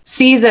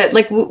see that,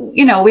 like,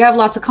 you know, we have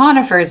lots of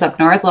conifers up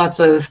north,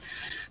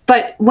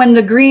 but when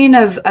the green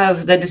of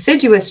the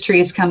deciduous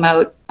trees come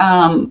out,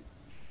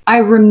 I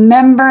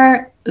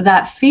remember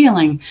that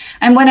feeling.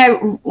 And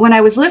when I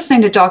was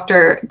listening to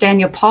Dr.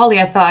 Daniel Pauly,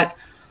 I thought,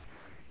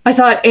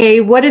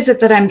 what is it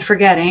that I'm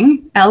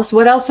forgetting?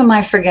 What else am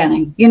I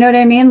forgetting? You know what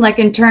I mean? Like,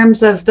 in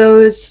terms of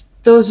those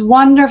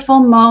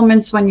wonderful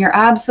moments when you're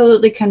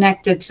absolutely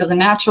connected to the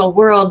natural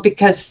world,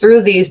 because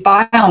through these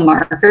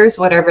biomarkers,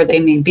 whatever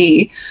they may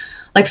be,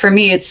 like, for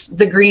me, it's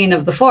the green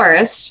of the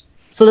forest.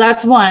 So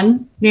that's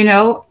one, you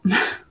know,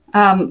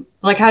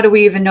 like, how do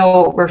we even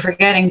know what we're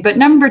forgetting? But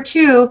number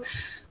two,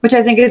 which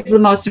I think is the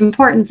most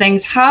important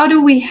things. How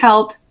do we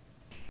help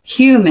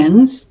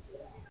humans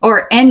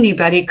or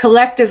anybody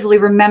collectively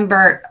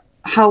remember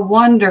how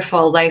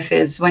wonderful life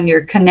is when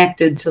you're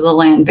connected to the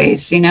land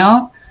base, you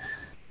know?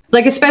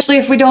 Like, especially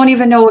if we don't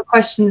even know what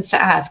questions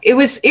to ask. It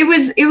was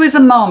a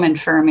moment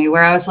for me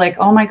where I was like,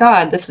 oh my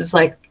God, this is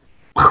like,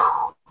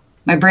 whew,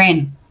 my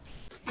brain.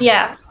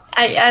 Yeah,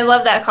 I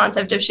love that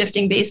concept of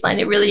shifting baseline.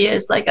 It really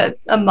is like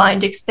a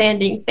mind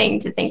expanding thing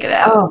to think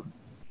about. Oh.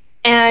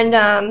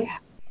 And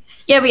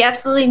yeah, we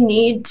absolutely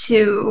need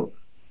to,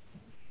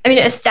 I mean,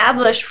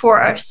 establish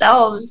for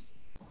ourselves,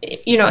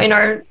 you know,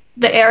 in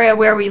the area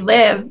where we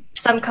live,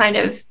 some kind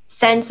of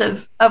sense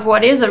of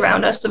what is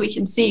around us, so we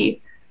can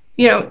see,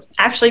 you know,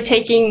 actually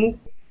taking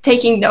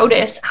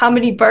notice. How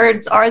many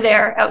birds are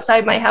there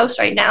outside my house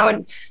right now?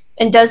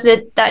 And does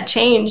that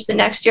change the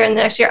next year and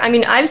the next year? I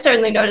mean, I've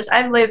certainly noticed.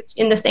 I've lived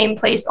in the same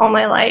place all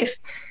my life,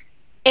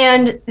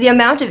 and the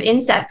amount of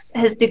insects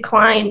has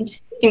declined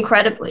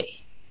incredibly.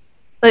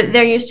 But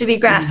there used to be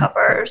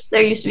grasshoppers,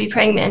 there used to be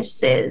praying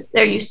mantises,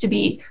 there used to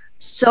be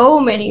so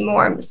many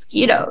more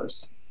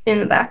mosquitoes in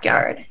the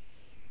backyard,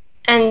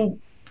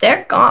 and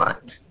they're gone.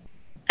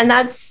 And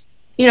that's,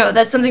 you know,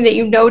 that's something that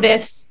you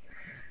notice.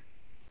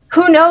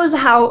 Who knows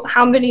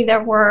how many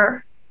there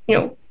were, you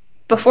know,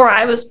 before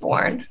I was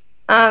born.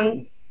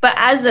 But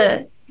as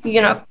a,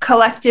 you know,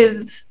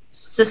 collective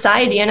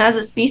society and as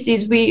a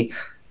species, we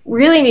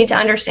really need to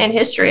understand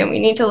history, and we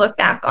need to look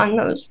back on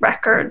those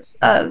records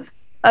of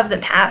the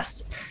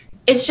past.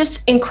 It's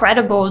just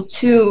incredible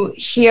to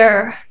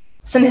hear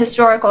some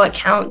historical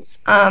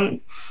accounts.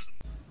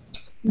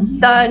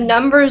 The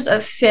numbers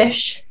of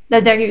fish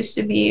that there used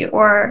to be,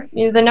 or,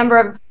 you know, the number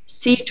of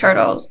sea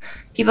turtles.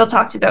 People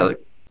talked about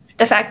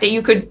the fact that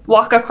you could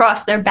walk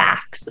across their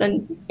backs,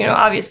 and, you know,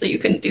 obviously you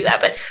couldn't do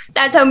that, but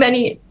that's how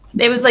many.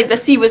 It was like the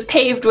sea was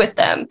paved with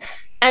them.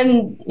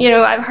 And, you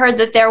know, I've heard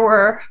that there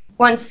were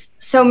once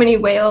so many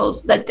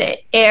whales that the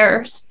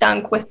air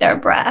stunk with their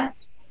breath,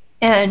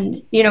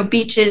 and, you know,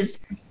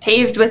 beaches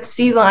paved with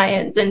sea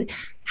lions, and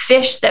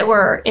fish that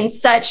were in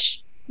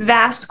such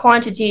vast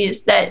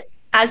quantities that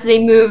as they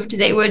moved,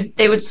 they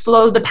would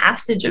slow the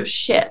passage of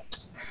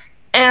ships.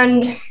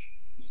 And,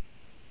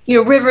 you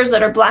know, rivers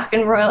that are black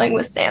and roiling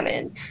with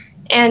salmon,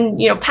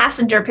 and, you know,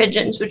 passenger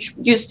pigeons, which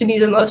used to be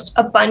the most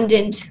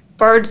abundant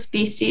bird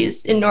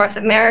species in North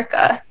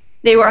America.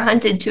 They were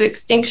hunted to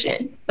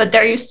extinction, but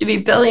there used to be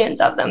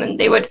billions of them, and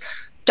they would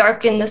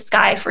darken the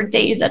sky for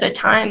days at a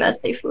time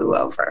as they flew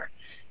over.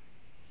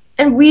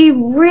 And we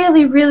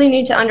really, really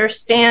need to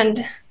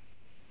understand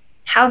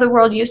how the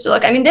world used to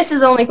look. I mean, this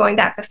is only going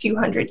back a few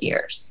hundred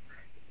years.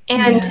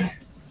 And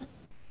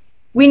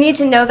we need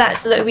to know that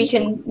so that we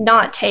can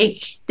not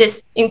take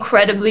this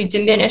incredibly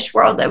diminished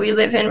world that we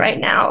live in right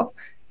now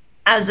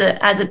as a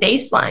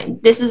baseline.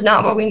 This is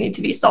not what we need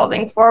to be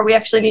solving for. We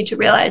actually need to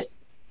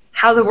realize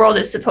how the world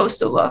is supposed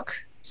to look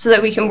so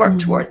that we can work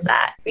towards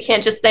that. We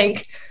can't just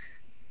think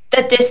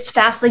that this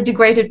vastly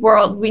degraded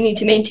world, we need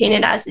to maintain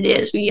it as it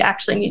is. We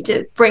actually need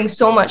to bring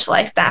so much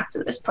life back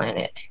to this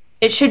planet.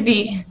 It should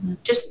be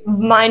just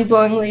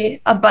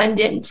mind-blowingly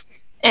abundant,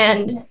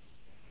 and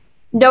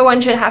no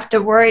one should have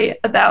to worry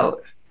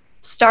about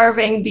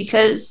starving,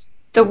 because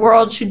the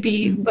world should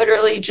be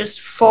literally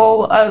just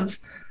full of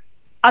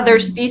other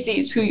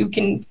species who you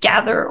can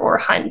gather or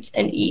hunt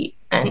and eat.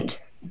 And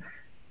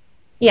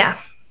yeah.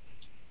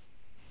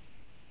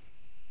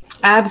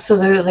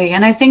 Absolutely.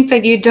 And I think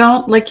that you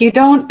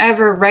don't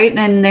ever write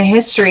in the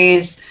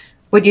histories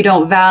what you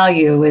don't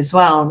value as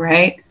well,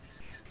 right?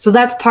 So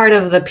that's part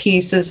of the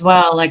piece as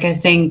well. Like, I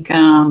think,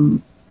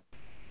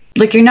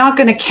 like, you're not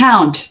going to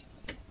count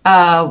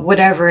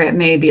whatever it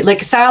may be.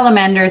 Like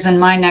salamanders in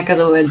my neck of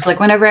the woods. Like,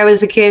 whenever I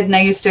was a kid and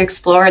I used to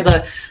explore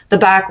the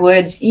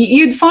backwoods,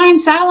 you'd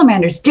find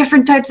salamanders,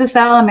 different types of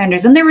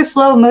salamanders, and they were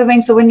slow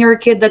moving. So when you're a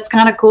kid, that's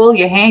kind of cool.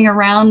 You hang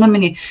around them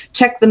and you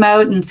check them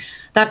out and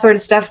that sort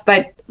of stuff.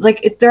 But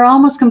like, they're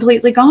almost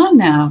completely gone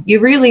now. You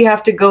really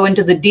have to go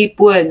into the deep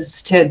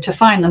woods to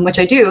find them, which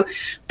I do,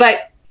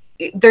 but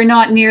they're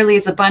not nearly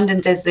as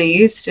abundant as they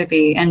used to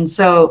be. And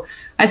so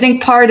I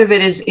think part of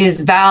it is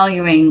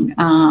valuing,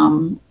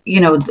 you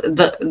know,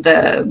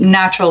 the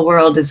natural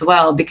world as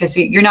well, because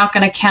you're not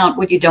going to count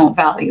what you don't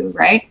value,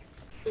 right?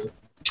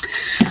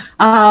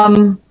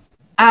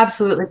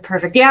 Absolutely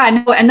perfect.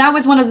 Yeah, and that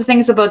was one of the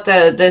things about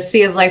the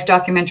Sea of Life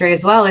documentary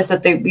as well, is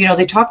that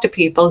they talk to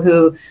people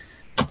who,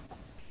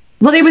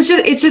 well,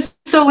 it's just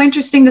so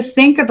interesting to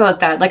think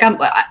about that. Like, I'm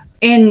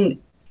in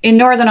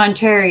Northern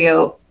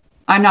Ontario.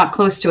 I'm not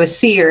close to a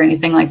sea or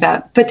anything like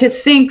that, but to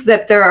think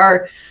that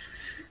there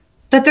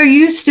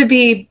used to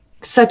be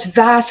such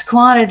vast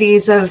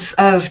quantities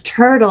of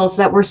turtles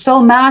that were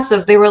so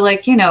massive. They were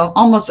like, you know,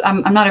 almost,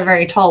 I'm not a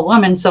very tall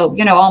woman, so,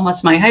 you know,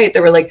 almost my height.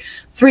 They were like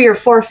 3 or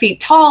 4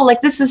 feet tall.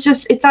 Like, this is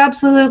just, it's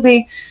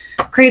absolutely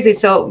crazy.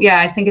 So yeah,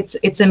 I think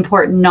it's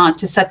important not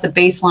to set the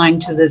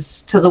baseline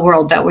to the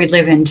world that we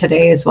live in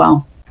today as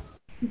well.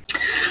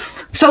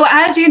 So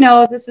as you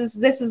know, this is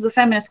the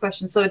feminist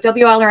question. So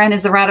WLRN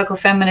is a radical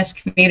feminist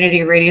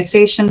community radio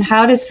station.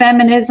 How does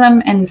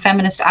feminism and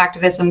feminist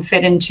activism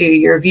fit into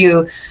your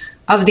view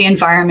of the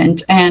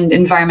environment and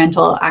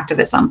environmental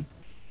activism?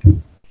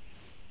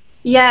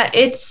 Yeah,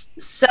 there's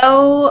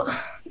so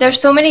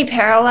many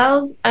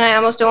parallels, and I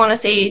almost don't want to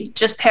say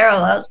just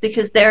parallels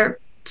because they're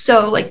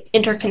so like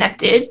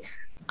interconnected.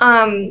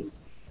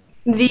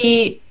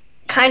 The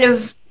kind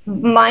of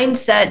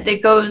mindset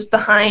that goes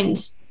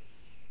behind,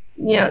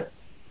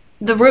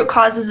 the root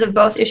causes of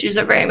both issues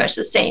are very much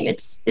the same.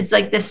 It's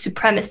like this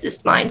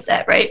supremacist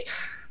mindset, right?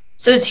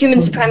 So it's human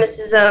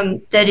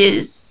supremacism that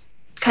is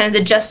kind of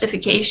the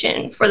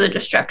justification for the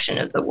destruction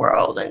of the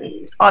world.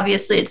 And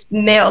obviously it's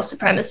male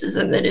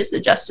supremacism that is the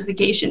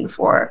justification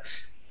for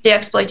the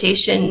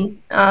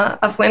exploitation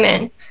of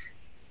women.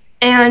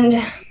 And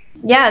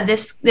yeah,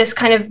 this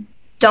kind of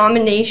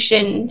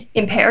domination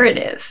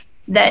imperative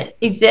that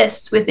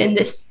exists within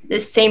this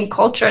same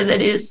culture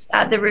that is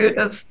at the root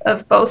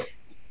of both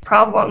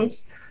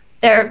problems.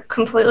 They're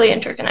completely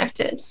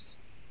interconnected.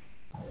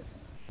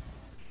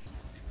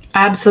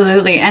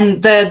 Absolutely.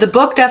 And the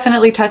book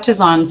definitely touches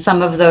on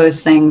some of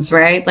those things,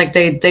 right? Like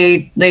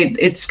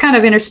it's kind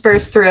of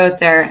interspersed throughout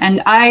there.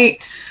 And I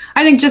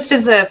think just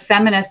as a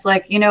feminist,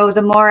 like,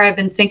 the more I've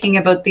been thinking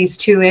about these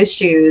two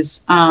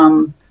issues,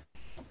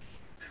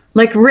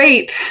 like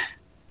rape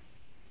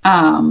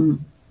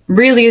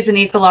really is an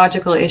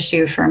ecological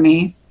issue for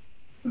me.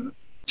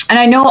 And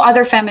I know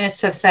other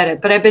feminists have said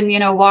it, but I've been,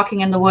 walking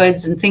in the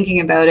woods and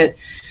thinking about it.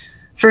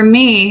 For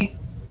me,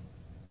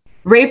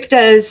 rape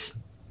does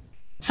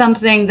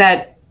something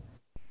that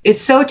is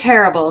so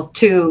terrible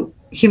to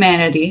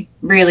humanity,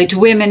 really, to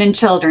women and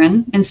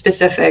children in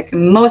specific,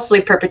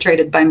 mostly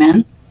perpetrated by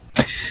men.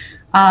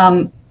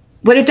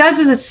 What it does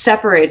is it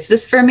separates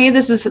this. For me,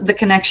 this is the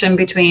connection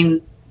between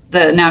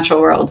the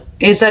natural world,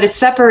 is that it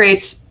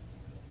separates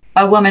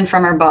a woman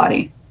from her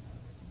body.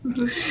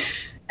 Mm-hmm.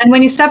 And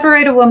when you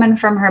separate a woman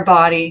from her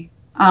body,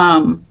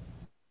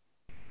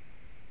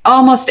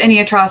 almost any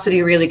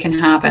atrocity really can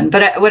happen.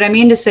 But what I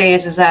mean to say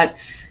is that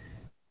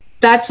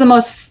that's the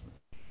most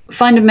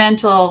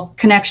fundamental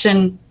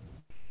connection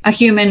a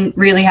human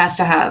really has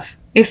to have.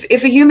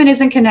 If a human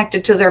isn't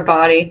connected to their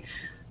body,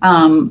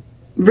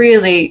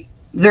 really,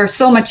 they're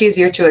so much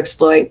easier to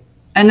exploit.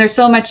 And they're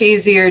so much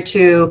easier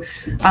to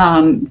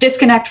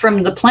disconnect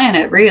from the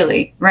planet,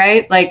 really,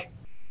 right? Like,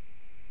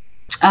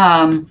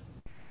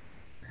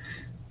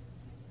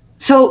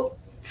 so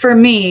for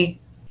me,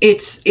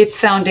 it's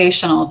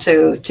foundational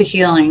to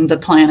healing the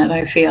planet,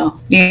 I feel.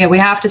 We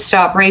have to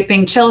stop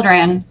raping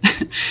children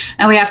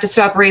and we have to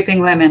stop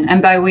raping women.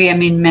 And by we, I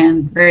mean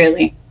men,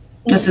 really.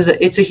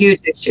 It's a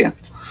huge issue.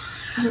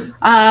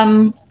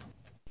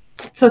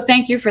 So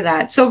thank you for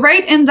that. So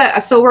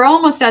so we're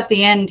almost at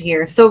the end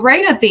here. So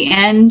right at the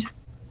end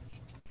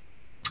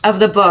of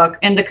the book,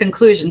 in the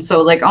conclusion,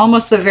 so like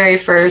almost the very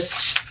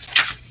first,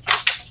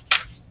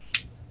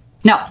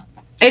 no,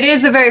 it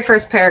is the very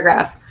first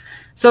paragraph.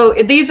 So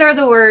these are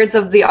the words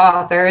of the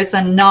authors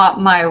and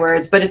not my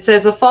words, but it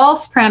says a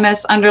false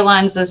premise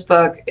underlines this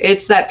book.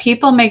 It's that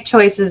people make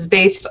choices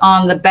based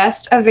on the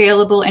best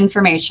available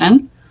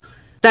information,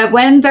 that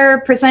when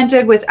they're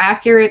presented with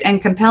accurate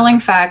and compelling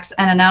facts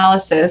and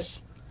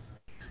analyses,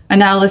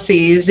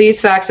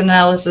 these facts and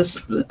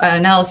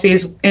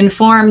analyses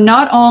inform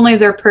not only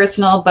their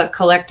personal but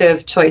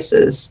collective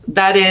choices.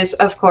 That is,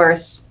 of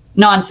course,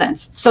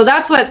 nonsense. So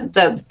that's what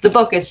the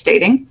book is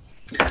stating.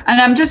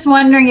 And I'm just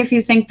wondering if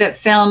you think that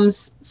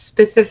films,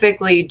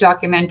 specifically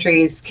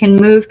documentaries, can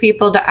move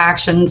people to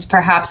actions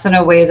perhaps in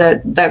a way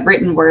that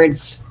written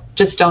words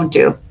just don't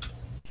do.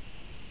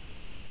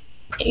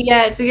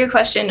 Yeah, it's a good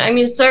question. I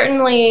mean,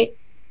 certainly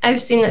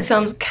I've seen that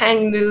films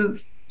can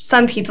move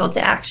some people to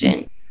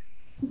action,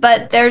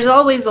 but there's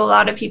always a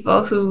lot of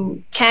people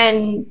who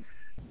can,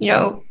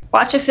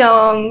 watch a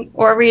film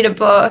or read a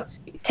book,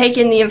 take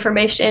in the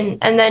information,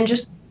 and then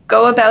just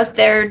go about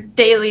their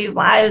daily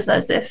lives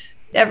as if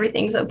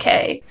everything's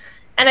okay.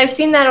 And I've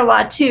seen that a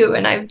lot too,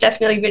 and I've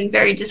definitely been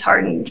very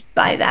disheartened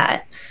by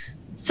that.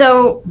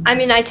 So, I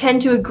mean, I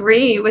tend to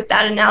agree with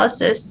that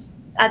analysis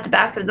at the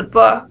back of the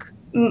book.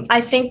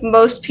 I think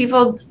most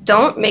people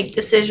don't make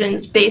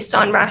decisions based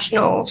on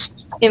rational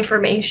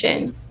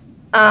information.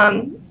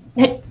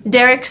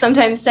 Derek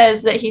sometimes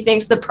says that he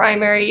thinks the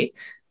primary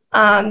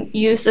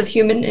use of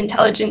human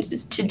intelligence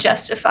is to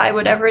justify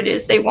whatever it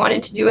is they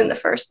wanted to do in the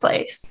first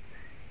place.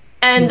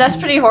 And that's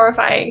pretty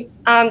horrifying.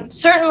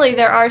 Certainly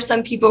there are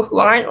some people who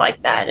aren't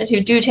like that and who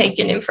do take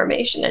in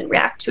information and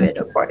react to it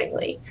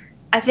accordingly.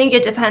 I think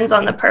it depends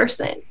on the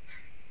person.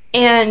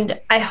 And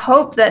I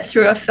hope that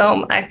through a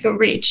film I can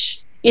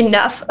reach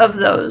enough of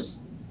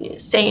those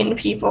sane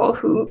people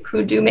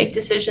who do make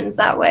decisions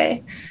that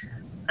way.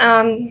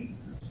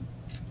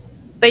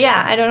 But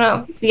yeah, I don't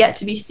know. It's yet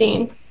to be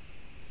seen.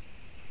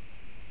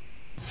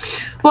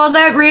 Well,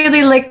 that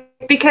really,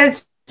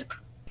 because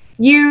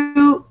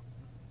you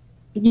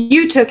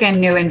took in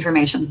new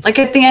information. Like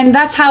at the end,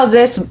 that's how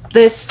this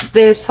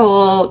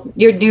whole,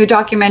 your new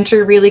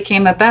documentary really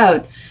came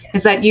about,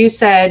 is that you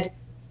said,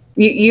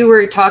 you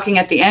were talking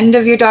at the end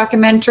of your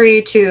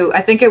documentary to,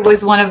 I think it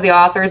was one of the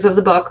authors of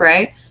the book,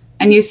 right?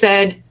 And you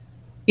said,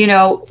 you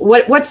know,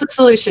 what's the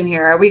solution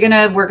here?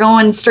 We're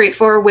going straight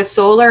forward with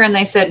solar? And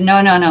they said,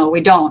 no,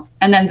 we don't.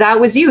 And then that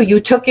was you. You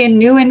took in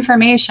new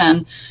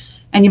information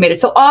and you made it.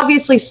 So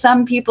obviously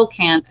some people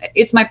can't.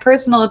 It's my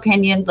personal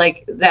opinion,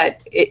 like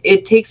that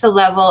it takes a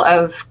level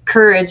of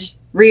courage,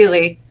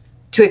 really,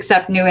 to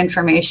accept new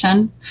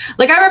information.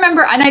 Like I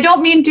remember, and I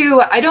don't mean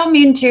to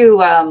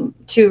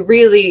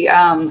really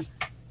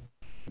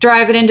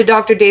drive it into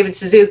Dr. David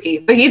Suzuki,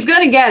 but he's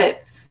going to get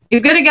it.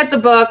 He's going to get the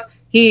book.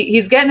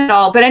 He's getting it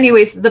all. But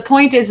anyways, the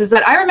point is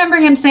that I remember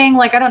him saying,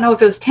 like, I don't know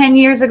if it was 10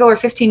 years ago or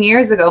 15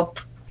 years ago,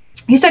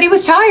 he said he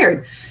was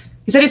tired.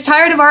 He said he's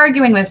tired of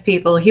arguing with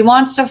people. He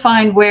wants to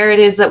find where it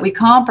is that we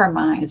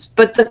compromise.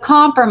 But the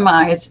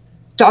compromise,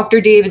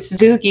 Dr. David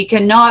Suzuki,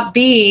 cannot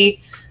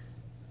be,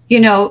 you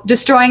know,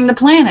 destroying the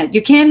planet.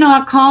 You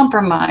cannot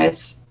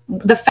compromise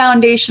the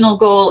foundational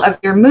goal of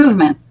your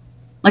movement.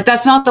 Like,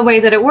 that's not the way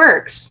that it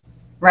works,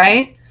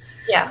 right?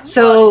 Yeah.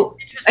 So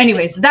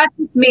anyways, that's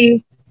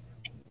me.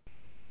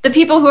 The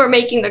people who are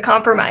making the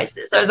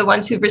compromises are the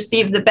ones who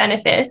receive the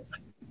benefits,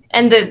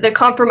 and the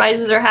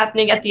compromises are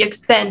happening at the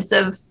expense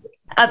of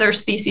other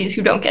species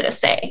who don't get a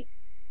say.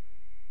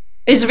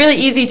 It's really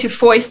easy to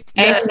foist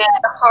the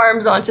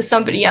harms onto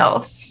somebody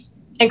else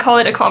and call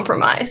it a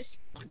compromise.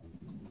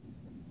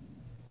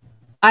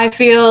 I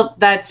feel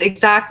that's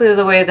exactly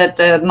the way that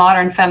the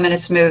modern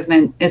feminist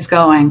movement is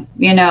going.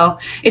 You know,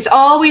 it's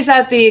always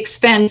at the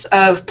expense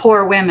of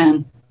poor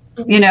women.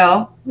 You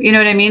know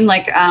what I mean?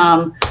 Like,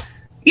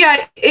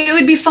 yeah, it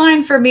would be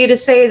fine for me to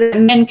say that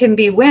men can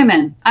be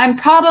women. I'm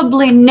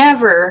probably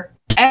never,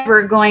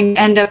 ever going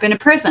to end up in a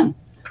prison.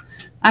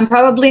 I'm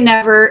probably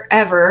never,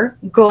 ever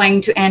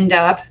going to end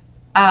up,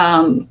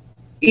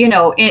 you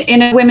know,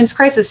 in a women's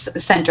crisis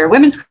center.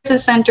 Women's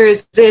crisis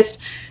centers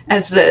exist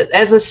as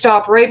a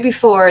stop right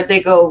before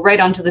they go right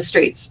onto the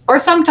streets. Or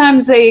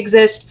sometimes they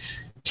exist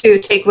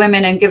to take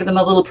women and give them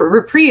a little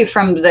reprieve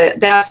from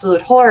the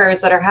absolute horrors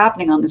that are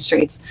happening on the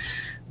streets.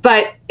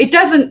 But it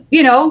doesn't,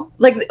 you know,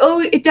 like,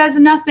 oh, it does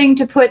nothing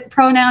to put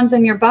pronouns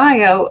in your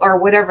bio or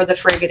whatever the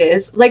frig it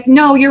is. Like,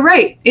 no, you're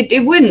right.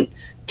 It wouldn't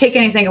take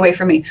anything away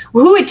from me.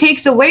 Who it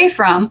takes away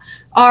from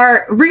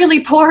are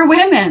really poor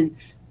women,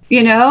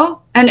 you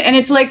know? And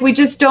it's like we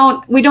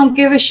don't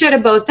give a shit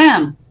about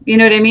them. You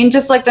know what I mean?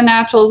 Just like the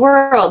natural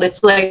world.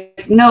 It's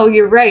like, no,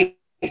 you're right.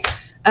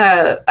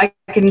 I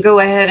can go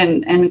ahead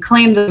and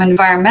claim them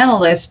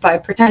environmentalists by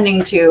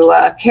pretending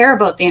to care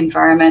about the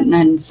environment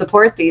and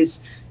support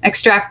these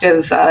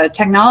extractive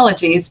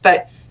technologies,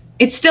 but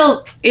it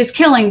still is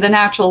killing the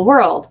natural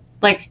world.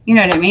 Like, you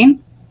know what I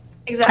mean?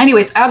 Exactly.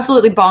 Anyways,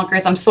 absolutely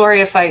bonkers. I'm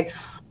sorry if I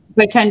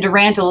tend to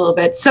rant a little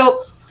bit.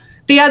 So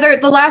the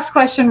last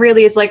question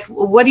really is, like,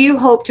 what do you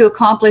hope to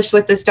accomplish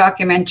with this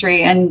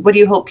documentary, and what do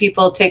you hope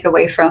people take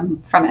away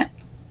from it?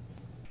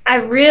 I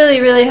really,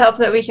 really hope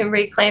that we can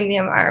reclaim the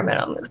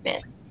environmental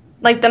movement.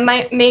 Like,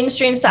 the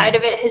mainstream side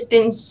of it has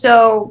been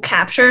so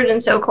captured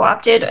and so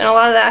co-opted, and a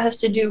lot of that has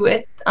to do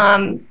with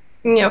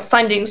you know,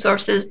 funding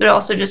sources, but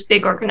also just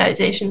big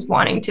organizations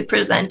wanting to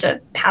present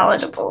a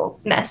palatable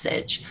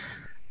message.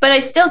 But I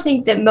still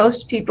think that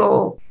most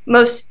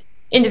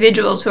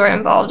individuals who are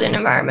involved in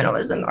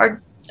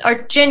environmentalism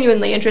are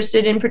genuinely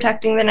interested in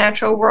protecting the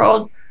natural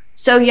world.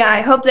 So yeah,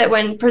 I hope that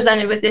when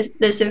presented with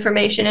this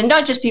information, and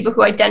not just people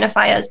who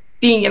identify as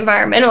being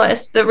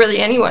environmentalists, but really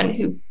anyone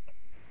who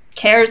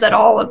cares at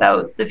all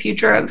about the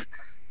future of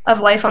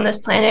life on this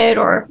planet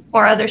or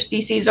other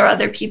species or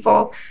other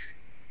people,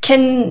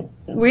 can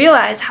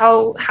realize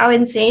how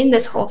insane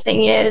this whole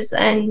thing is,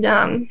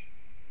 and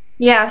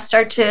yeah,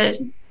 start to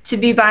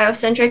be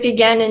biocentric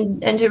again,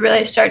 and to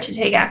really start to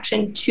take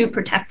action to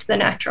protect the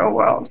natural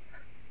world,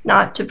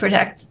 not to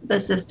protect the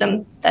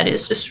system that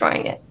is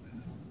destroying it.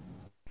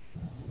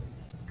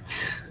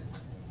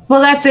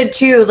 Well, that's it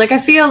too. Like, I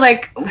feel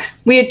like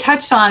we had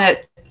touched on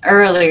it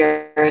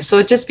earlier.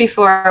 So just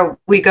before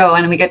we go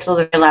and we get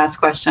to the last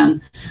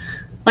question,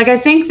 like, I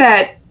think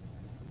that,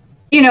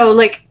 you know,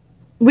 like,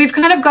 we've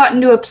kind of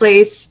gotten to a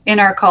place in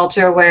our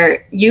culture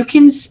where you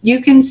can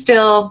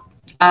still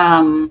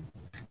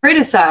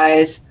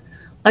criticize,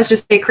 let's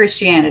just say,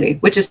 Christianity,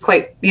 which is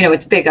quite, you know,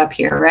 it's big up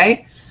here,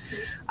 right?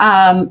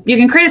 You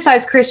can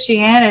criticize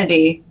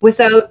Christianity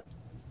without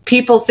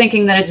people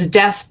thinking that it's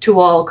death to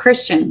all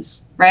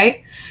Christians,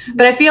 right?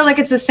 But I feel like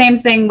it's the same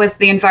thing with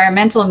the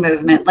environmental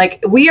movement.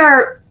 Like, we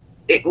are,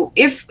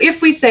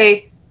 if we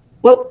say,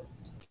 well,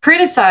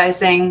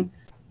 criticizing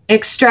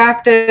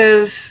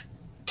extractive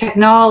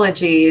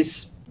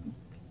technologies,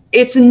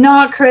 it's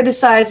not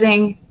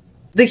criticizing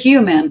the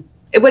human.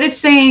 What it's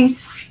saying,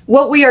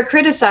 what we are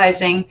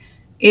criticizing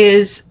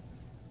is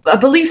a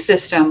belief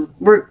system.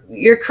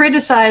 You're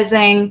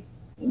criticizing,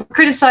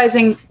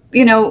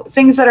 you know,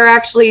 things that are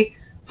actually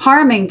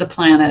harming the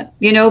planet,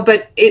 you know,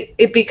 but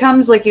it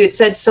becomes, like you had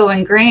said, so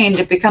ingrained,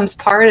 it becomes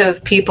part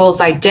of people's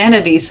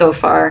identity so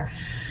far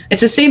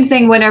It's the same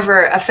thing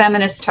whenever a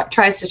feminist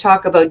tries to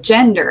talk about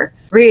gender.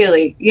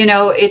 Really, you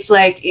know, it's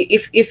like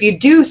if you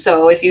do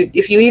so, if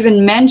you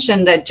even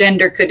mention that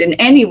gender could in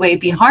any way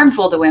be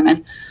harmful to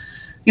women,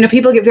 you know,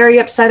 people get very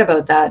upset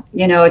about that.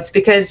 You know, it's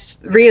because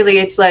really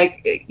it's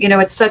like, you know,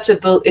 it's such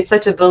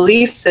a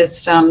belief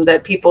system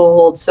that people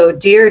hold so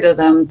dear to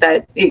them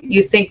that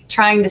you think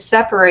trying to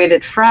separate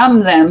it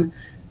from them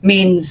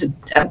means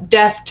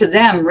death to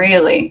them,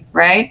 really,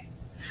 right?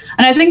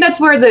 And I think that's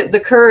where the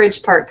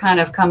courage part kind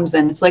of comes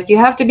in. It's like you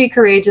have to be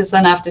courageous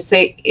enough to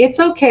say it's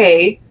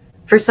okay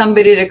for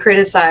somebody to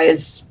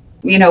criticize,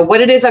 you know,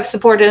 what it is I've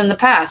supported in the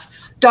past.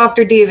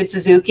 Dr. David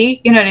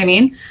Suzuki, you know what I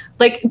mean?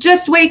 Like,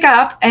 just wake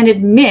up and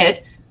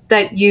admit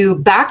that you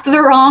backed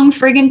the wrong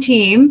friggin'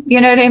 team.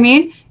 You know what I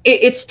mean?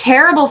 It's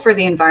terrible for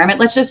the environment.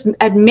 Let's just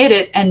admit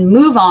it and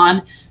move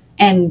on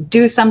and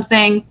do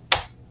something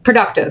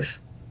productive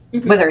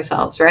with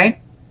ourselves, right?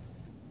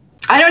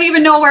 I don't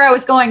even know where I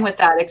was going with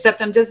that,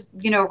 except I'm just,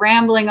 you know,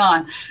 rambling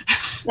on.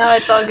 No,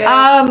 it's all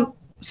good.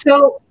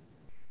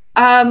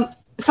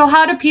 So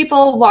how do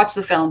people watch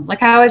the film? Like,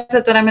 how is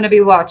it that I'm going to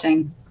be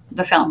watching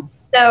the film?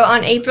 So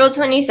on April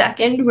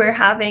 22nd, we're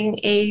having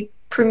a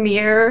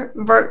premiere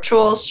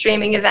virtual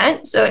streaming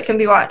event. So it can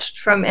be watched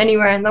from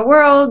anywhere in the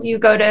world. You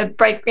go to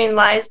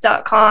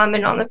brightgreenlies.com,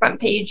 and on the front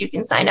page, you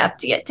can sign up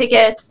to get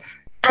tickets.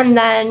 And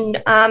then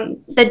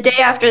the day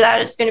after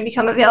that, it's going to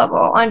become available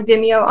on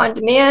Vimeo on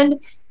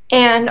demand.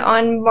 And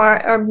on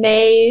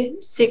May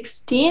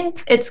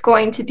 16th, it's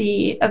going to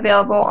be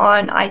available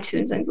on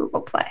iTunes and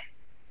Google Play.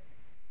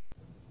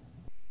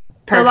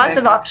 Perfect. So lots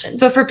of options.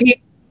 So for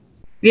people,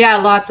 yeah,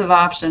 lots of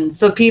options.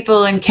 So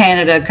people in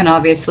Canada can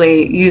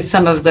obviously use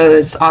some of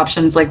those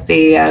options, like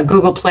the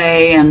Google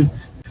Play, and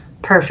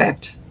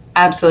perfect.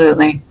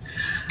 Absolutely.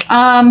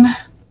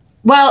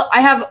 Well, I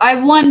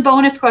have one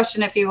bonus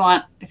question if you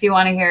want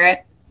to hear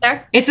it.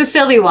 Sure. It's a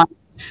silly one,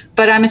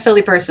 but I'm a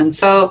silly person.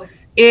 So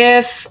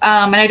if,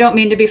 and I don't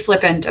mean to be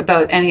flippant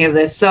about any of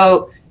this.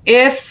 So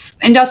if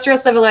industrial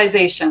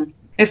civilization,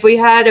 if we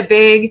had a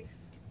big,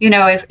 you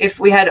know, if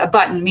we had a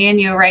button, me and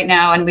you right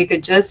now, and we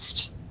could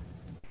just,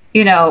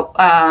 you know,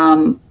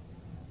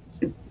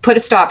 put a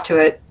stop to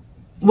it,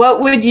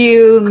 what would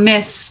you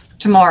miss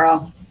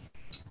tomorrow?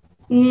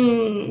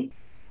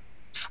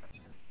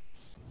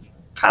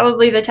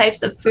 Probably the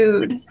types of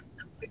food.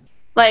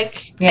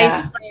 Like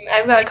ice cream.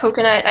 I've got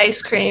coconut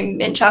ice cream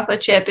and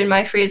chocolate chip in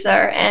my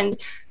freezer. And,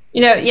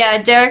 you know,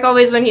 yeah, Derek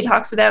always, when he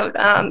talks about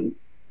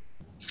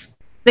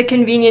the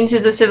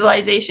conveniences of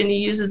civilization, he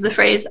uses the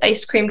phrase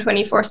ice cream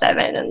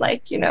 24/7, and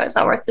like, you know, it's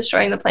not worth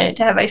destroying the planet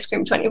to have ice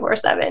cream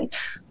 24/7.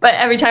 But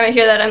every time I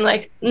hear that, I'm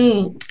like,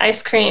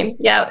 ice cream.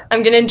 Yeah,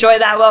 I'm going to enjoy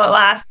that while it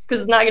lasts,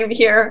 because it's not going to be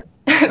here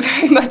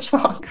very much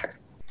longer.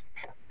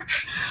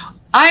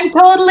 I'm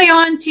totally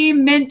on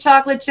team mint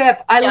chocolate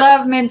chip. I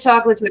love mint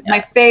chocolate chip.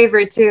 My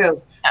favorite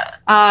too.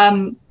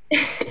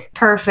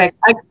 Perfect.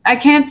 I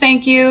can't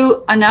thank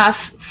you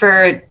enough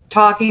for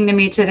talking to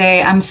me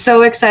today. I'm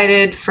so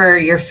excited for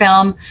your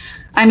film.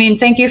 I mean,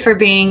 thank you for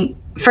being,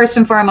 first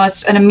and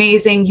foremost, an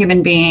amazing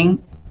human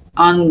being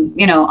on,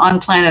 you know,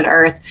 on planet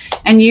Earth,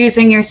 and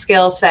using your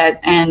skill set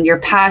and your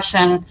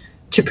passion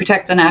to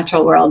protect the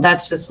natural world.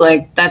 That's just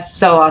like, that's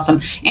so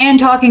awesome. And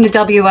talking to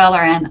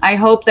WLRN, I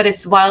hope that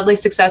it's wildly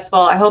successful.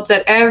 I hope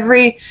that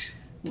every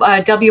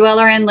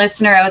WLRN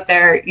listener out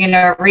there, you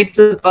know, reads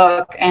the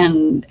book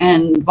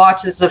and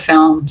watches the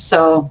film.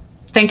 So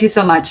thank you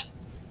so much.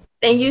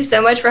 Thank you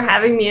so much for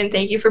having me, and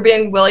thank you for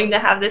being willing to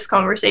have this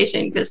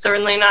conversation, because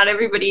certainly not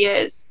everybody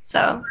is.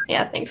 So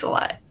yeah, thanks a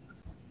lot.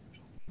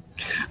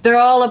 They're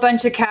all a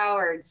bunch of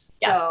cowards.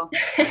 Yeah.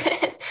 So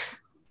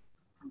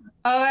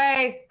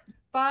okay,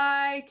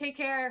 bye, take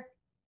care.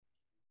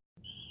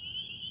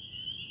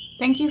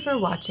 Thank you for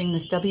watching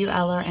this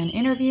WLRN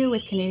interview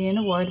with Canadian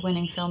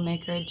award-winning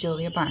filmmaker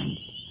Julia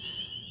Barnes.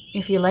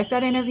 If you like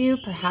that interview,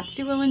 perhaps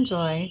you will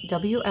enjoy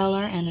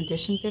WLRN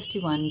Edition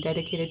 51,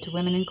 dedicated to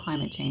women and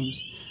climate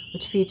change,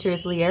 which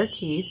features Leah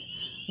Keith,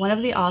 one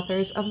of the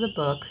authors of the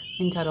book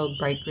entitled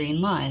Bright Green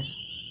Lies.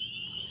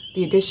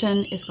 The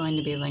edition is going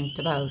to be linked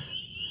above.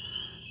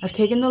 I've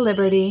taken the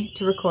liberty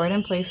to record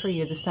and play for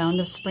you the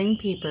sound of spring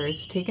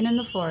peepers taken in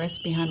the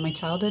forest behind my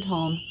childhood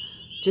home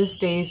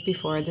just days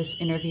before this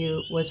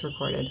interview was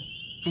recorded.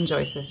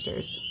 Enjoy,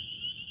 sisters.